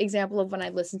good example of when I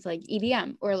listen to like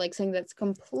EDM or like something that's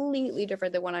completely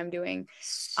different than what I'm doing.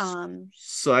 Um,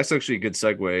 So that's actually a good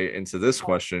segue into this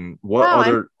question. wow,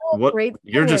 I'm a What great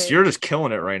segue. you're just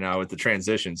killing it right now with the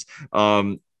transitions.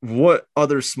 What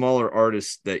other smaller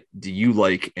artists that do you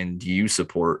like and do you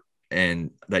support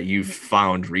and that you've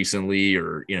found recently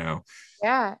or you know?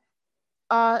 Yeah.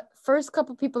 First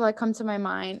couple people that come to my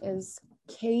mind is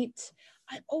Kate.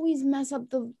 I always mess up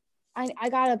I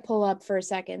gotta pull up for a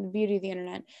second the beauty of the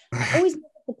internet. I always mess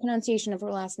up the pronunciation of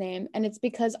her last name, and it's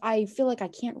because I feel like I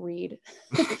can't read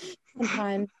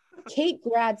sometimes. Kate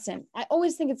Gradson. I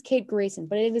always think it's Kate Grayson,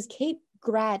 but it is Kate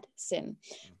Gradson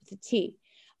with a T.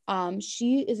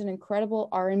 She is an incredible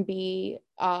R&B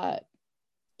indie.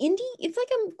 It's like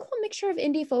a cool mixture of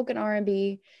indie folk and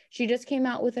R&B. She just came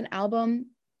out with an album.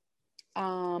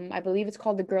 I believe it's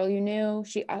called The Girl You Knew.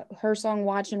 Her song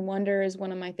Watch and Wonder is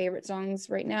one of my favorite songs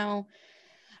right now.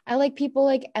 I like people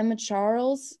like Emma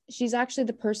Charles. She's actually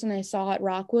the person I saw at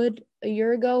Rockwood a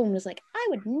year ago and was like, I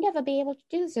would never be able to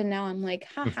do this. And now I'm like,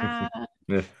 haha,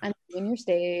 Yeah. I'm in your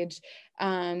stage,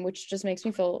 which just makes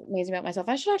me feel amazing about myself.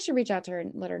 I should actually reach out to her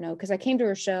and let her know because I came to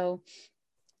her show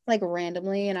like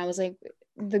randomly and I was like,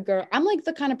 I'm like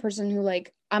the kind of person who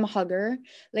like I'm a hugger.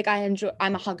 Like I'm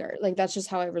a hugger. Like that's just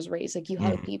how I was raised. Like you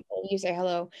hug Mm, people, you say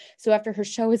hello. So after her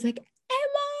show was like,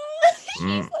 Emma, she's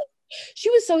mm, like, she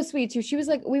was so sweet too. She was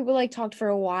like, we were like talked for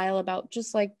a while about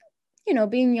just like, you know,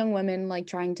 being young women, like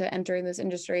trying to enter this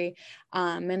industry,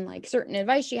 and like certain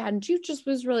advice she had. And she just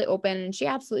was really open and she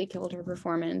absolutely killed her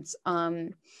performance.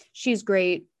 She's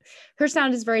great. Her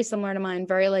sound is very similar to mine,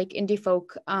 very like indie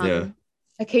folk. yeah.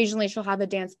 Occasionally she'll have a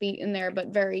dance beat in there, but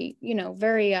very, you know,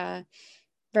 very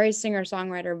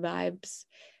singer-songwriter vibes.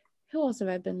 Who else have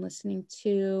I been listening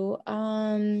to?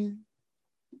 Trying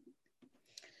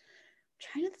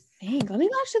to think. Let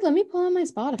me pull on my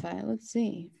Spotify. Let's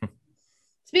see.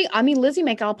 I mean, Lizzie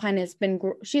McAlpine has been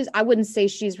I wouldn't say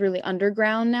she's really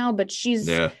underground now, but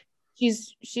Yeah.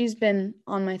 she's been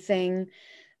on my thing.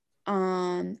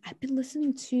 I've been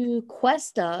listening to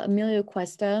Emilio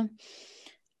Cuesta.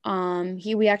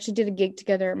 We actually did a gig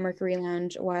together at Mercury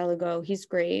Lounge a while ago. He's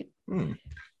great. Hmm.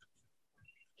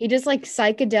 He does like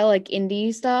psychedelic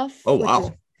indie stuff, Oh which is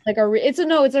wow. like it's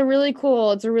a really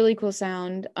cool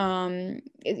sound.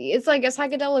 It's like a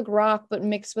psychedelic rock, but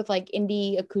mixed with like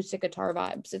indie acoustic guitar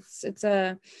vibes. It's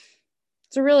a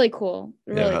really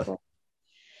Yeah. cool.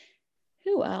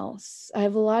 Who else? I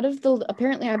have a lot of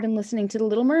apparently I've been listening to the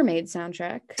Little Mermaid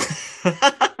soundtrack.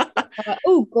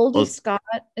 Goldie Well, Scott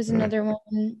is yeah. another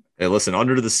one. Hey, listen,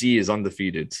 Under the Sea is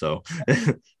undefeated. So,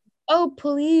 Oh,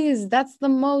 please. That's the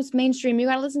most mainstream. You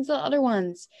got to listen to the other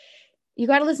ones. You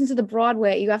got to listen to the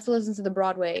Broadway. You have to listen to the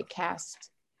Broadway cast.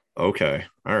 okay.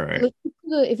 All right.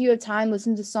 If you have time,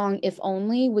 listen to song "If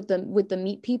Only" with the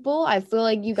Meat People. I feel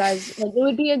like you guys like it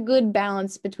would be a good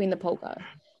balance between the polka.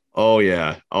 Oh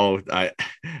yeah. Oh, I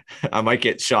might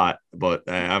get shot, but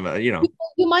I'm you know.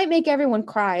 You might make everyone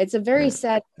cry. It's a very Yeah.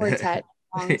 sad quartet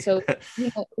song, so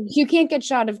you know you can't get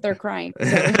shot if they're crying. So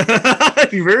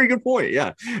Very good point.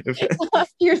 Yeah.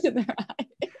 tears in their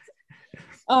eyes.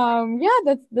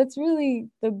 Yeah, that's really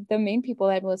the main people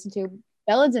I've listened to.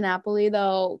 Bella DiNapoli,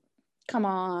 though, come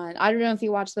on. I don't know if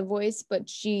you watched The Voice, but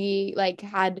she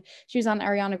was on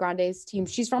Ariana Grande's team.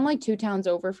 She's from like two towns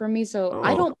over from me, so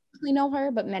I Oh, don't really know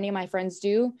her, but many of my friends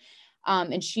do.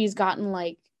 And she's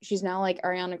now like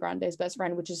Ariana Grande's best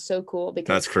friend, which is so cool that's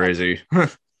because like crazy.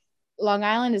 Long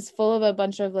Island is full of a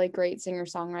bunch of like great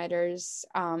singer-songwriters.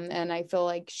 And I feel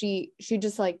like she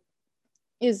just like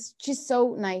she's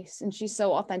so nice and she's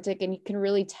so authentic and you can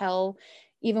really tell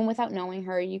even without knowing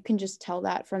her you can just tell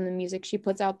that from the music she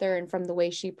puts out there and from the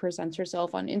way she presents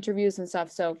herself on interviews and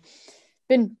stuff. So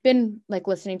been like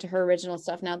listening to her original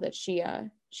stuff now that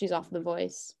she's off The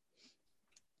Voice.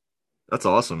 That's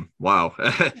awesome. Wow.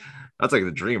 That's like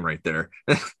the dream right there.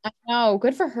 I know,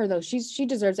 good for her though. She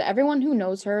deserves it. Everyone who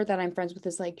knows her that I'm friends with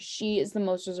is like she is the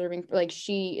most deserving. Like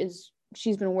she's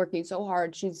been working so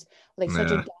hard. She's like such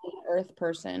a Yeah. down to earth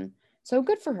person. So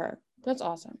good for her. That's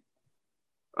awesome.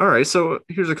 All right. So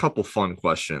here's a couple fun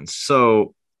questions.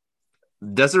 So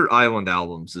Desert Island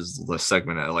Albums is the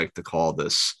segment I like to call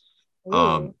this.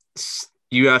 Ooh.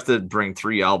 You have to bring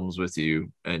three albums with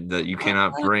you and that you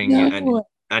cannot bring and No.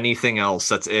 Anything else?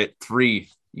 That's it. Three.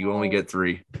 You only Oh, get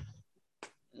three.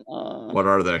 uh, What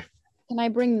are they? can I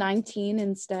bring 19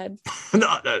 instead?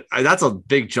 No, that's a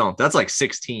big jump. That's like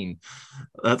 16.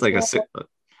 That's like a Well, six.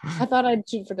 I thought I'd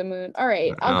shoot for the moon. All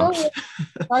right, I'll Oh, go with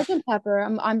Sergeant Pepper.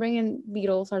 I'm bringing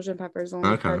Beatles. Sergeant Pepper's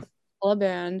Lonely okay. Hearts Club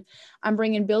Band. I'm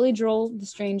bringing Billy Joel, The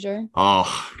Stranger.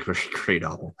 Oh, great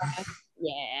album.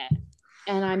 Yeah,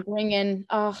 and I'm bringing.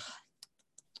 I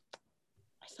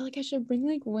feel like I should bring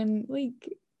like one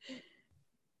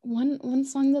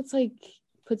song that's like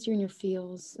puts you in your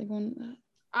feels. Like one.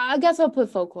 I guess I'll put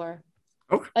Folklore.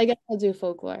 Okay, I guess I'll do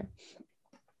Folklore.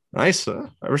 nice. I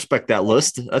respect that Yeah.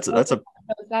 list. That's a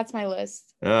That's my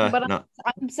list. But no.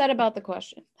 I'm upset about the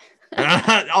question.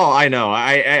 Oh, I know.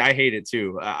 I hate it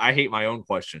too. I hate my own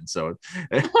question. So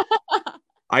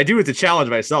I do it to challenge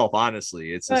myself.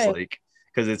 Honestly, it's just Right. like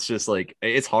because it's just like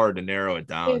it's hard to narrow it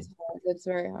down. It's hard. It's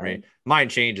very I mean, hard. mine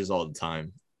changes all the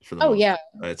time for the Oh most yeah.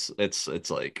 part. It's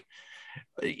like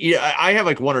yeah, I have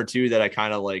like one or two that I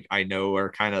kind of like I know are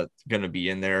kind of gonna be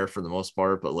in there for the most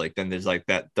part, but like then there's like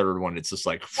that third one. It's just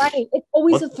like Right. It's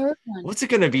always what a third one. what's it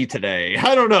gonna be today?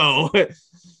 I don't know.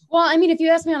 Well, I mean, if you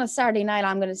ask me on a Saturday night,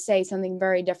 I'm going to say something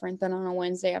very different than on a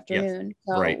Wednesday Yeah, afternoon.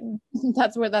 right. So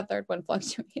that's where that third one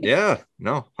fluctuates. Yeah,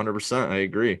 no, 100%. I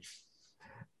agree.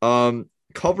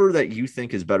 Cover that you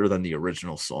think is better than the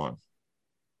original song.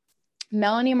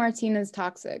 Melanie Martinez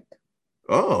Toxic.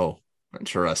 Oh,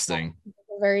 interesting.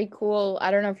 Very cool.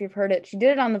 I don't know if you've heard it. She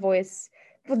did it on The Voice.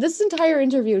 But this entire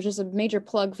interview is just a major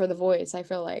plug for The Voice, I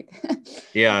feel like.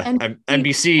 Yeah, And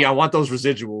NBC. I want those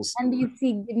residuals.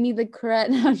 NBC, give me the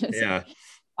credit. I'm just kidding. Yeah.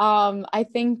 I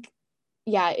think,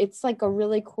 yeah, it's like a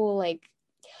really cool, like,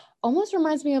 almost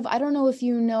reminds me of, I don't know if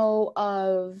you know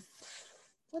of,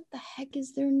 what the heck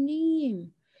is their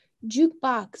name?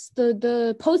 Jukebox,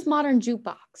 the postmodern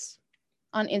jukebox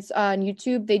on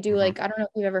YouTube. They do Mhm. like, I don't know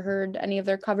if you've ever heard any of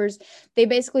their covers. They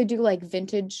basically do like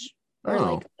vintage or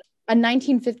Oh, like a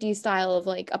 1950s style of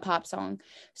like a pop song.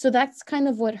 So that's kind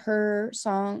of what her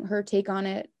song, her take on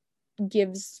it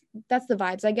gives. That's the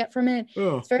vibes I get from it.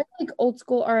 oh, It's very like old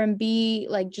school R&B,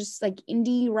 like just like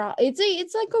indie rock.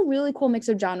 It's like a really cool mix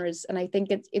of genres, and I think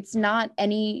it's not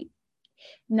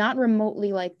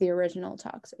remotely like the original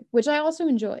Toxic, which I also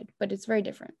enjoyed, but it's very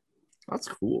different. that's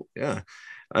cool. Yeah.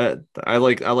 I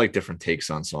like different takes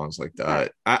on songs like Yeah.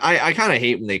 that. I kind of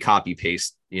hate when they copy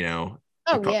paste,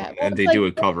 Oh yeah. Well, and it's they like do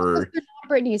a cover. you're not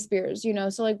Britney Spears,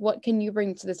 so like what can you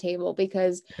bring to the table?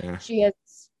 Because Yeah. she has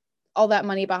all that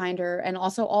money behind her and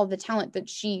also all the talent that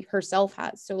she herself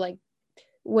has. So like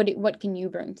what can you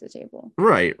bring to the table?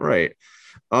 Right, right.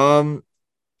 Um,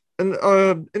 and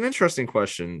an interesting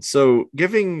question. So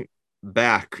giving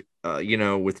back,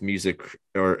 with music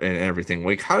or and everything,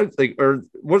 like how like or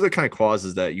what are the kind of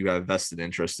causes that you have vested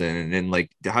interest in, and like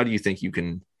how do you think you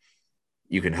can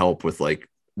help with like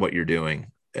what you're doing,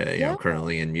 Yeah,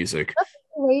 currently in music? that's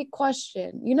a great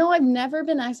question. I've never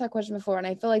been asked that question before, and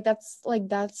I feel like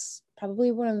that's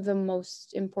probably one of the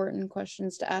most important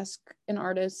questions to ask an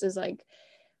artist is like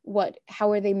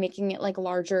how are they making it like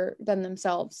larger than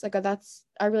themselves? Like that's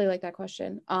I really like that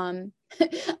question. I'm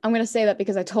gonna say that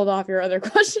because I told off your other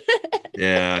question.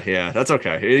 Yeah, yeah, that's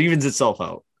okay. It evens itself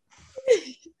out.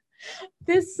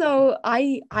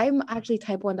 I'm actually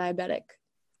type 1 diabetic.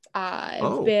 I've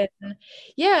Oh, been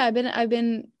yeah, I've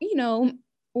been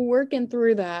working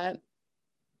through that.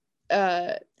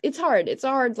 It's hard. It's a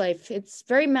hard life. It's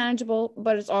very manageable,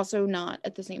 but it's also not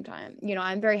at the same time.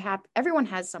 I'm very happy. Everyone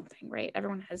has something, right?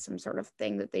 Everyone has some sort of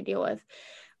thing that they deal with.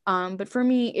 But for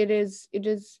me, it is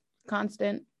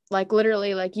constant. Like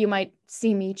literally, like you might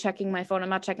see me checking my phone. I'm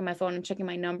not checking my phone. I'm checking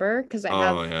my number because I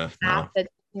have oh yeah, an app no. that's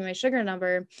my sugar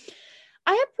number.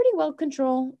 I have pretty well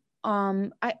control.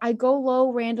 I go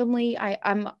low randomly.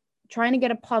 I'm trying to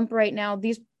get a pump right now.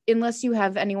 These unless you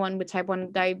have anyone with type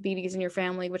 1 diabetes in your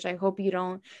family, which I hope you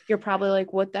don't, you're probably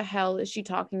like, what the hell is she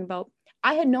talking about?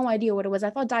 I had no idea what it was. I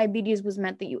thought diabetes was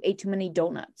meant that you ate too many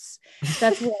donuts.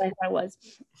 That's what I thought it was.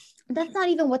 That's not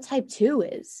even what type 2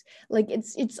 is. Like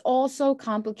it's all so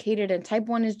complicated, and type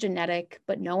 1 is genetic,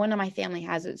 but no one in my family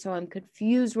has it. So I'm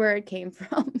confused where it came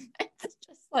from. It's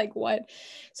just like what?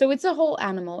 So it's a whole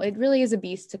animal. It really is a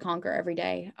beast to conquer every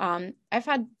day. I've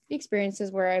had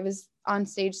experiences where I was on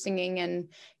stage singing and,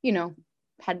 you know,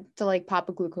 had to like pop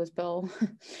a glucose pill.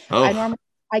 I Oh. normally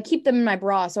I keep them in my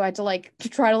bra, so I had to like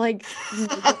try to like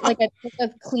make it like a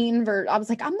clean vert. I was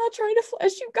like, I'm not trying to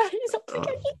flash you guys. I was like, Oh, I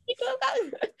can't keep them.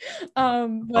 oh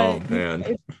But man.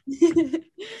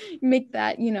 make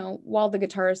that, while the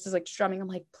guitarist is like strumming, I'm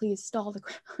like, please stall the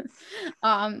crowd.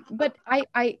 But I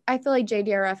feel like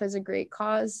JDRF is a great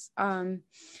cause.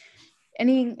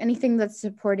 anything that's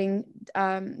supporting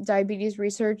diabetes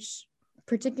research,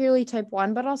 particularly type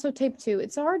 1, but also type 2.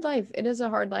 It's a hard life. It is a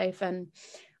hard life, and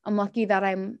I'm lucky that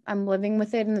I'm living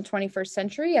with it in the 21st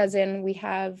century, as in we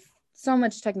have so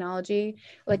much technology.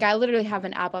 Like I literally have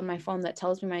an app on my phone that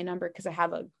tells me my number because I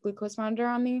have a glucose monitor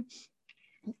on me.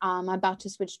 I'm about to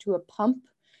switch to a pump,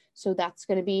 so that's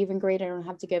going to be even great. I don't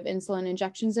have to give insulin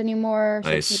injections anymore,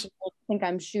 so Nice. people think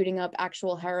I'm shooting up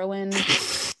actual heroin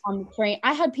on the train.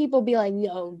 I had people be like,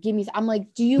 "Yo, give me." I'm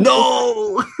like, "Do you?" If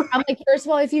No. I'm like, first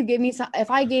of all, if you give me some, if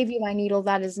I gave you my needle,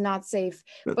 that is not safe.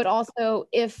 But also,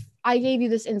 if I gave you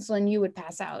this insulin, you would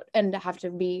pass out and have to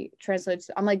be translated.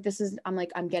 I'm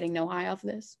like, I'm getting no high off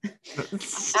this.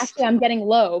 Actually, I'm getting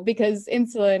low because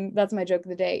insulin, that's my joke of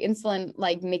the day. Insulin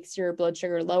like makes your blood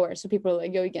sugar lower. So people are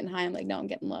like, yo, you getting high? I'm like, no, I'm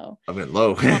getting low. I went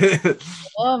low.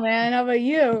 Oh man, how about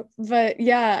you? But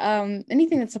yeah,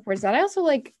 anything that supports that. I also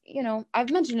like, I've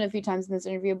mentioned it a few times in this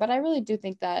interview, but I really do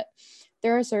think that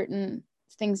there are certain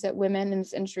things that women in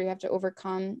this industry have to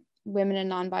overcome, women and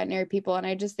non-binary people. And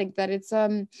I just think that it's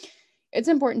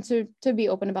important to be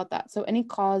open about that. So any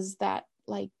cause that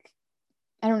like,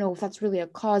 I don't know if that's really a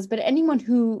cause, but anyone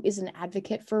who is an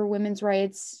advocate for women's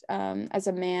rights, as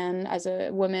a man, as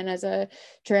a woman, as a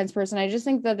trans person, I just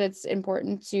think that it's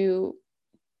important to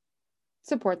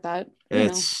support that,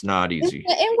 It's not easy.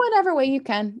 in whatever way you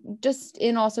can, just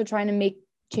in also trying to make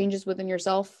changes within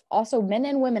yourself. Also, men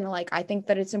and women alike, I think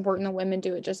that it's important that women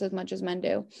do it just as much as men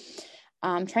do.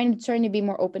 Trying to be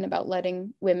more open about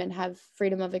letting women have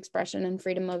freedom of expression and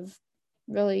freedom of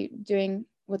really doing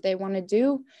what they want to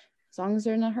do, as long as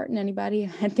they're not hurting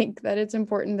anybody. I think that it's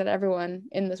important that everyone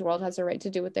in this world has a right to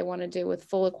do what they want to do with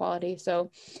full equality.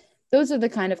 So those are the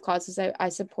kind of causes I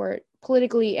support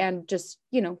politically, and just,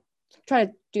 try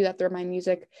to do that through my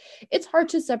music. It's hard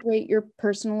to separate your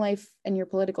personal life and your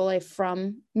political life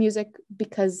from music,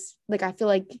 because like I feel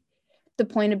like the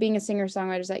point of being a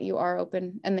singer-songwriter is that you are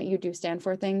open and that you do stand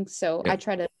for things. So Yeah.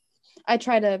 I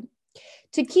try to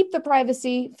keep the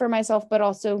privacy for myself, but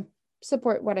also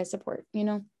support what I support.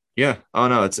 Yeah. Oh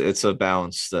no, it's a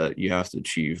balance that you have to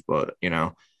achieve, but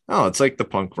oh, it's like the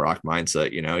punk rock mindset,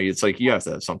 it's like you have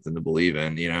to have something to believe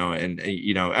in, and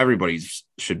everybody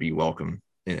should be welcome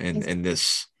in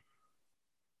this.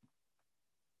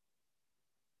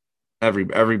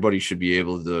 Everybody should be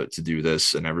able to do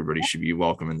this, and everybody should be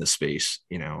welcome in this space.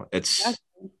 It's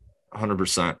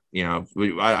 100%.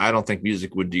 I don't think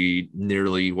music would be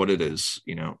nearly what it is,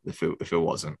 if it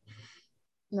wasn't.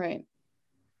 Right.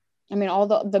 I mean, all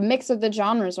the mix of the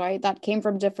genres, right? That came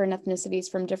from different ethnicities,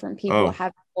 from different people Oh,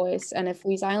 have a voice. And if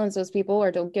we silence those people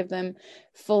or don't give them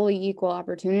fully equal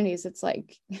opportunities, it's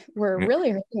like we're yeah, really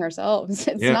hurting ourselves.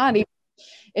 yeah,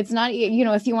 It's not,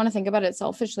 if you want to think about it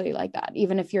selfishly like that,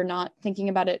 even if you're not thinking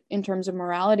about it in terms of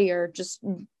morality or just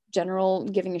general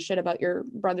giving a shit about your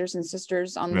brothers and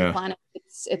sisters on the yeah, planet,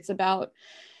 it's about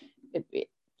it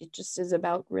just is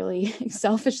about really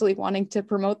selfishly wanting to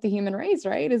promote the human race,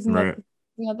 right? right, Isn't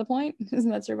that the point? Isn't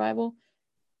that survival?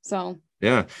 So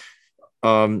yeah.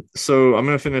 So I'm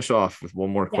gonna finish off with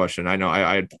one more yeah. question. I know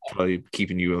I probably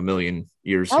keeping you a million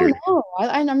years Oh here. no,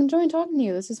 I'm enjoying talking to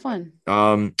you. This is fun.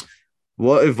 Um,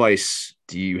 what advice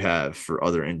do you have for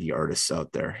other indie artists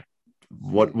out there?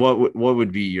 What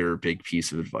would be your big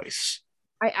piece of advice?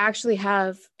 I actually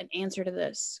have an answer to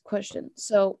this question.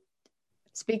 So,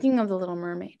 speaking of The Little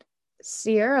Mermaid,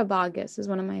 Sierra Boggess is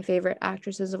one of my favorite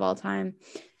actresses of all time.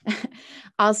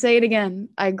 I'll say it again.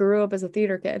 I grew up as a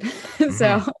theater kid.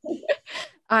 So Mhm.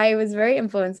 I was very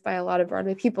influenced by a lot of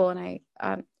Broadway people, and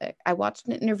I watched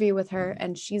an interview with her,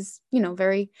 and she's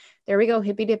very, there we go,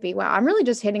 hippy dippy. Wow, I'm really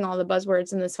just hitting all the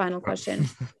buzzwords in this final question,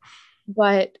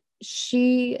 but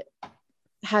she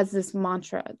has this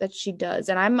mantra that she does,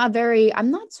 and I'm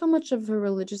not so much of a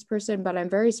religious person, but I'm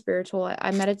very spiritual.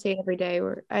 I meditate every day,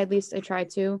 or at least I try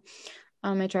to.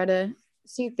 I try to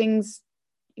see things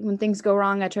when things go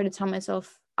wrong. I try to tell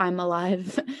myself I'm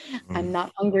alive. I'm Mm.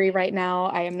 not hungry right now.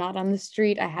 I am not on the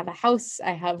street. I have a house.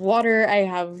 I have water. I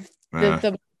have Uh,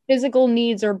 the physical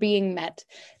needs are being met.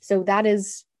 So that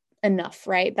is enough,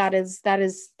 right? That is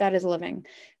living.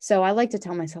 So I like to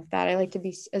tell myself that. I like to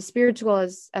be as spiritual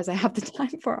as I have the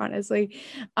time for, honestly.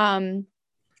 Um,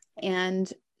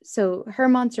 and so her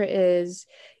mantra is,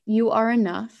 you are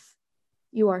enough.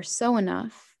 You are so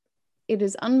enough. It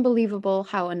is unbelievable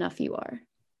how enough you are.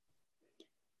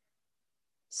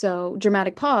 So,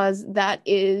 dramatic pause, that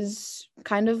is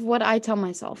kind of what I tell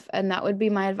myself. And that would be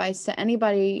my advice to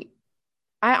anybody.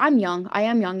 I'm young. I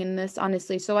am young in this,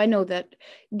 honestly. So I know that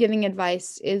giving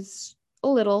advice is a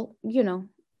little,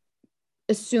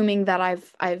 assuming that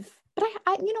but but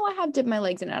I have dipped my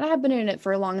legs in it. I have been in it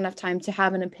for a long enough time to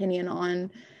have an opinion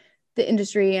on the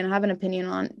industry and have an opinion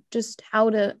on just how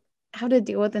to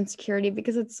deal with insecurity,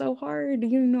 because it's so hard,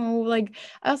 like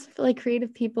I also feel like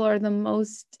creative people are the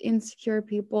most insecure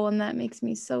people, and that makes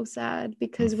me so sad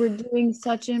because we're doing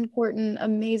such important,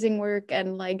 amazing work,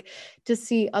 and like to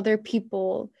see other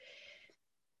people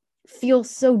feel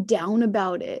so down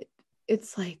about it,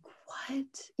 it's like,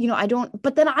 what? I don't,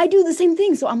 but then I do the same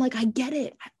thing. So I'm like, I get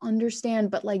it. I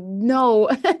understand. But like, no,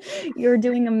 you're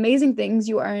doing amazing things.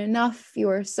 You are enough. You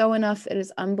are so enough. It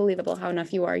is unbelievable how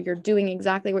enough you are. You're doing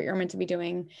exactly what you're meant to be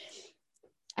doing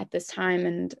at this time.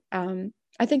 And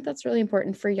I think that's really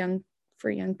important for young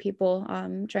people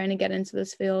trying to get into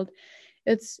this field.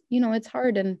 It's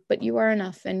hard, but you are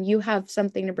enough and you have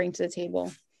something to bring to the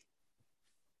table.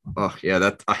 Oh yeah,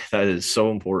 that is so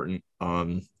important.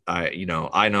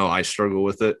 I know I struggle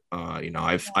with it.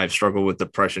 I've struggled with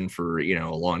depression for,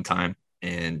 a long time,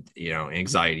 and,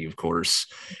 anxiety, of course.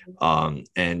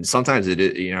 And sometimes it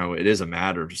is a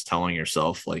matter of just telling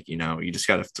yourself, like, you just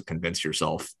got to convince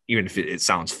yourself, even if it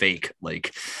sounds fake,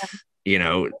 like, you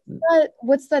know,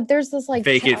 what's that? There's this like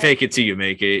fake it till you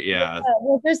make it. Yeah.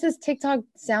 Well, there's this TikTok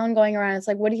sound going around. It's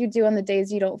like, what do you do on the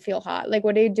days you don't feel hot? Like,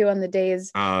 what do you do on the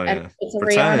days? Oh And yeah. it's a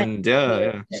Rihanna. Pretend. Yeah.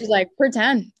 Yeah. She's like,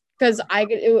 pretend, because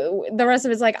the rest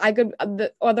of it's like I could.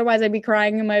 Otherwise, I'd be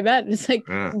crying in my bed. It's like,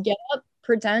 Yeah. get up,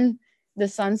 pretend. The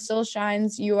sun still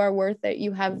shines. You are worth it.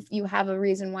 You have a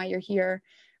reason why you're here,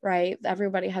 right?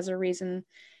 Everybody has a reason.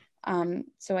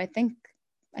 So I think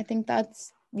that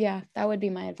would be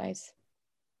my advice.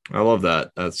 I love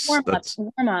that. That's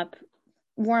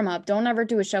Warm up. Don't ever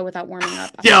do a show without warming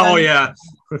up. yeah. Oh yeah.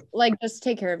 Like, just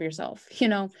take care of yourself.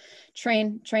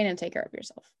 Train and take care of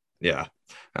yourself. Yeah.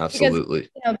 Because Absolutely.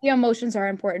 the emotions are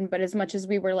important, but as much as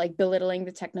we were like belittling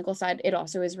the technical side, it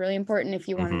also is really important if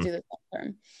you want to Mm-hmm. do this long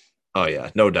term. Oh yeah,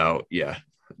 no doubt. Yeah,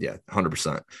 yeah,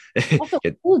 100%. Also,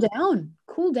 It, cool down.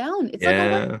 It's like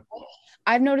yeah,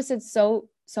 I've noticed it so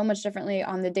much differently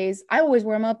on the days I always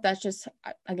warm up. That's just,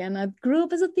 again, I grew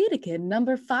up as a theater kid,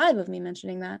 number 5 of me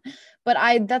mentioning that, but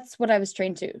that's what I was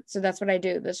trained to, so that's what I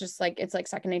do. That's just like, it's like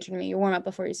second nature to me. You warm up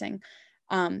before you sing.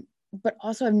 But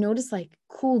also I've noticed like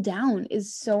cool down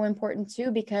is so important too,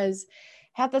 because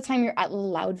half the time you're at a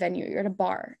loud venue, you're at a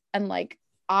bar, and like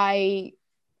I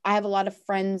have a lot of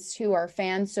friends who are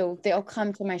fans, so they'll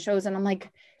come to my shows and I'm like,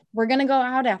 we're going to go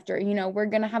out after, we're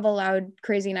going to have a loud,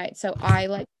 crazy night. So I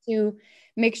like to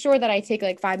make sure that I take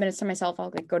like 5 minutes to myself.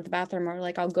 I'll like go to the bathroom, or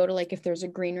like I'll go to like if there's a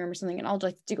green room or something, and I'll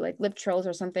like do like lip trills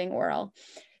or something, or I'll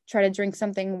try to drink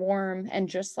something warm and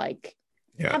just like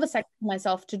yeah, have a second to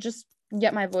myself to just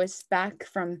get my voice back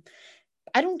from.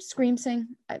 I don't scream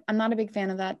sing. I'm not a big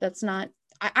fan of that. That's not.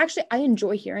 I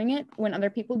enjoy hearing it when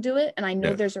other people do it, and I know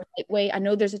yeah, there's a right way. I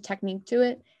know there's a technique to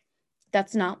it.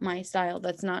 That's not my style.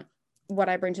 That's not what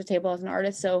I bring to the table as an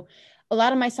artist. So a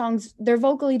lot of my songs, they're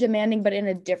vocally demanding, but in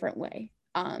a different way.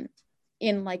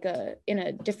 In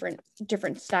a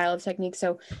different style of technique.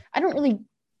 So I don't really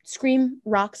scream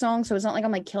rock songs, so it's not like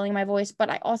I'm like killing my voice, but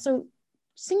I also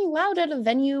singing loud at a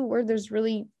venue where there's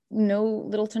really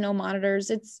little to no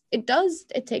monitors.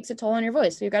 It takes a toll on your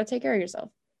voice. So you got to take care of yourself.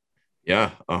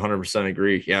 yeah. 100%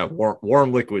 agree. Yeah,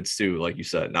 warm liquids too, like you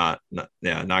said, not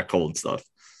cold stuff.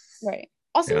 Right.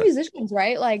 Also Yeah, musicians,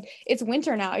 right? Like, it's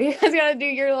winter now. You guys gotta do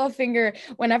your little finger.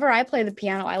 Whenever I play the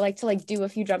piano, I like to like do a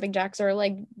few jumping jacks or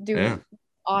like yeah. do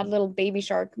odd little baby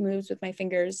shark moves with my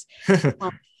fingers.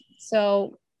 Um,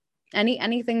 so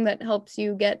anything that helps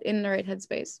you get in the right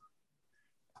headspace.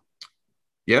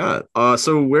 Yeah.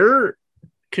 So where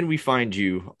can we find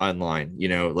you online?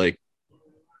 Like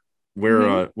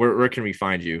Mm-hmm. where can we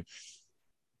find you?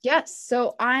 Yes.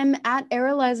 So I'm at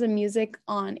Arieliza Music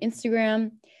on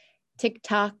Instagram,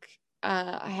 TikTok.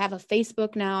 I have a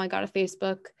Facebook now. I got a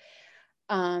Facebook.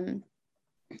 Um,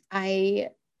 I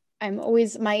I'm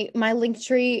always my link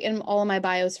tree in all of my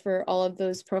bios for all of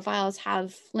those profiles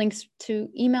have links to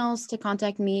emails to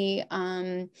contact me.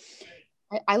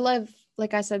 I love,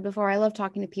 like I said before, I love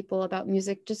talking to people about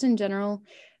music just in general,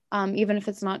 even if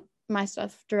it's not my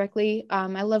stuff directly.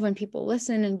 I love when people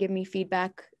listen and give me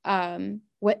feedback.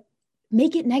 What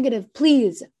Make it negative,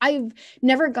 please. I've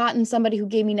never gotten somebody who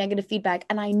gave me negative feedback,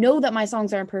 and I know that my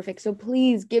songs aren't perfect. So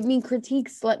please give me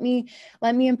critiques. Let me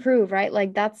improve, right?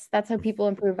 Like that's how people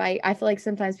improve. I feel like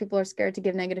sometimes people are scared to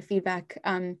give negative feedback.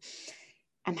 I'm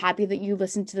happy that you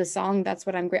listened to the song. That's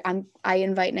what I'm great. I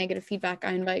invite negative feedback.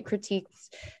 I invite critiques.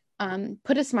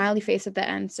 Put a smiley face at the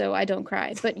end so I don't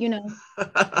cry. But no,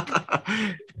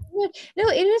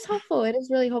 it is helpful. It is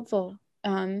really helpful.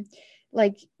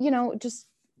 Like, just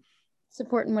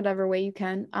support in whatever way you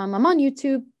can. I'm on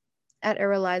YouTube. at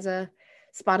Arieliza,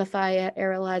 Spotify at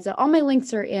Arieliza. All my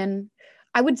links are in.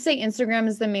 I would say Instagram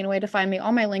is the main way to find me.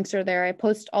 All my links are there. I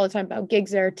post all the time about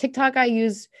gigs there. TikTok,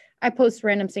 I post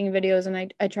random singing videos,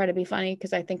 and I try to be funny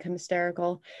because I think I'm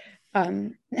hysterical.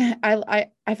 I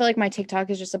feel like my TikTok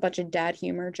is just a bunch of dad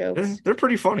humor jokes. They're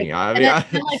pretty funny. I And mean,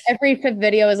 then like every fifth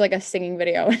video is like a singing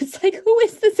video. It's like, who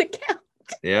is this account?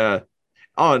 yeah.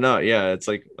 Oh no, yeah. It's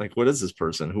like what is this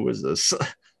person? Who is this?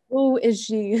 Who is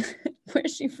she? Where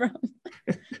is she from?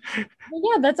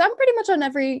 Yeah, I'm pretty much on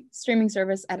every streaming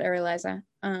service at Arieliza.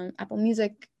 Apple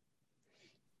Music.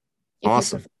 If you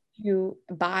Awesome. prefer to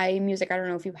buy music, I don't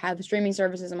know if you have streaming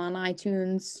services. I'm on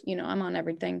iTunes. I'm on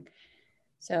everything.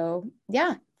 So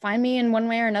yeah, find me in one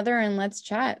way or another, and let's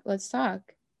chat. Let's talk.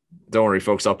 Don't worry,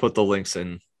 folks. I'll put the links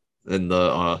in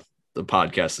the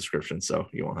podcast description, so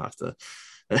you won't have to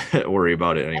worry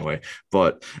about it anyway.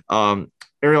 But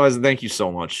Arieliza, thank you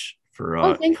so much for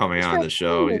Oh, thank you coming so on much the for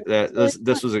show. having me. That Really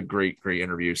this was a great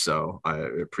interview. So I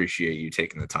appreciate you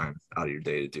taking the time out of your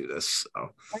day to do this. So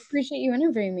I appreciate you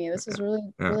interviewing me. This was really,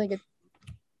 yeah. really good.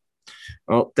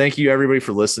 Well, thank you everybody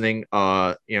for listening.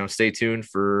 Stay tuned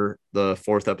for the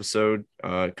fourth episode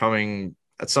coming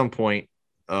at some point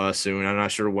soon. I'm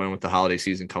not sure when with the holiday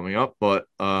season coming up, but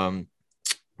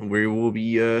we'll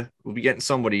be getting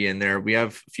somebody in there. We have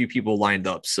a few people lined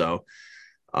up, so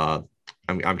I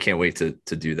can't wait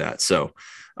to do that. So,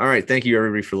 all right, thank you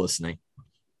everybody for listening.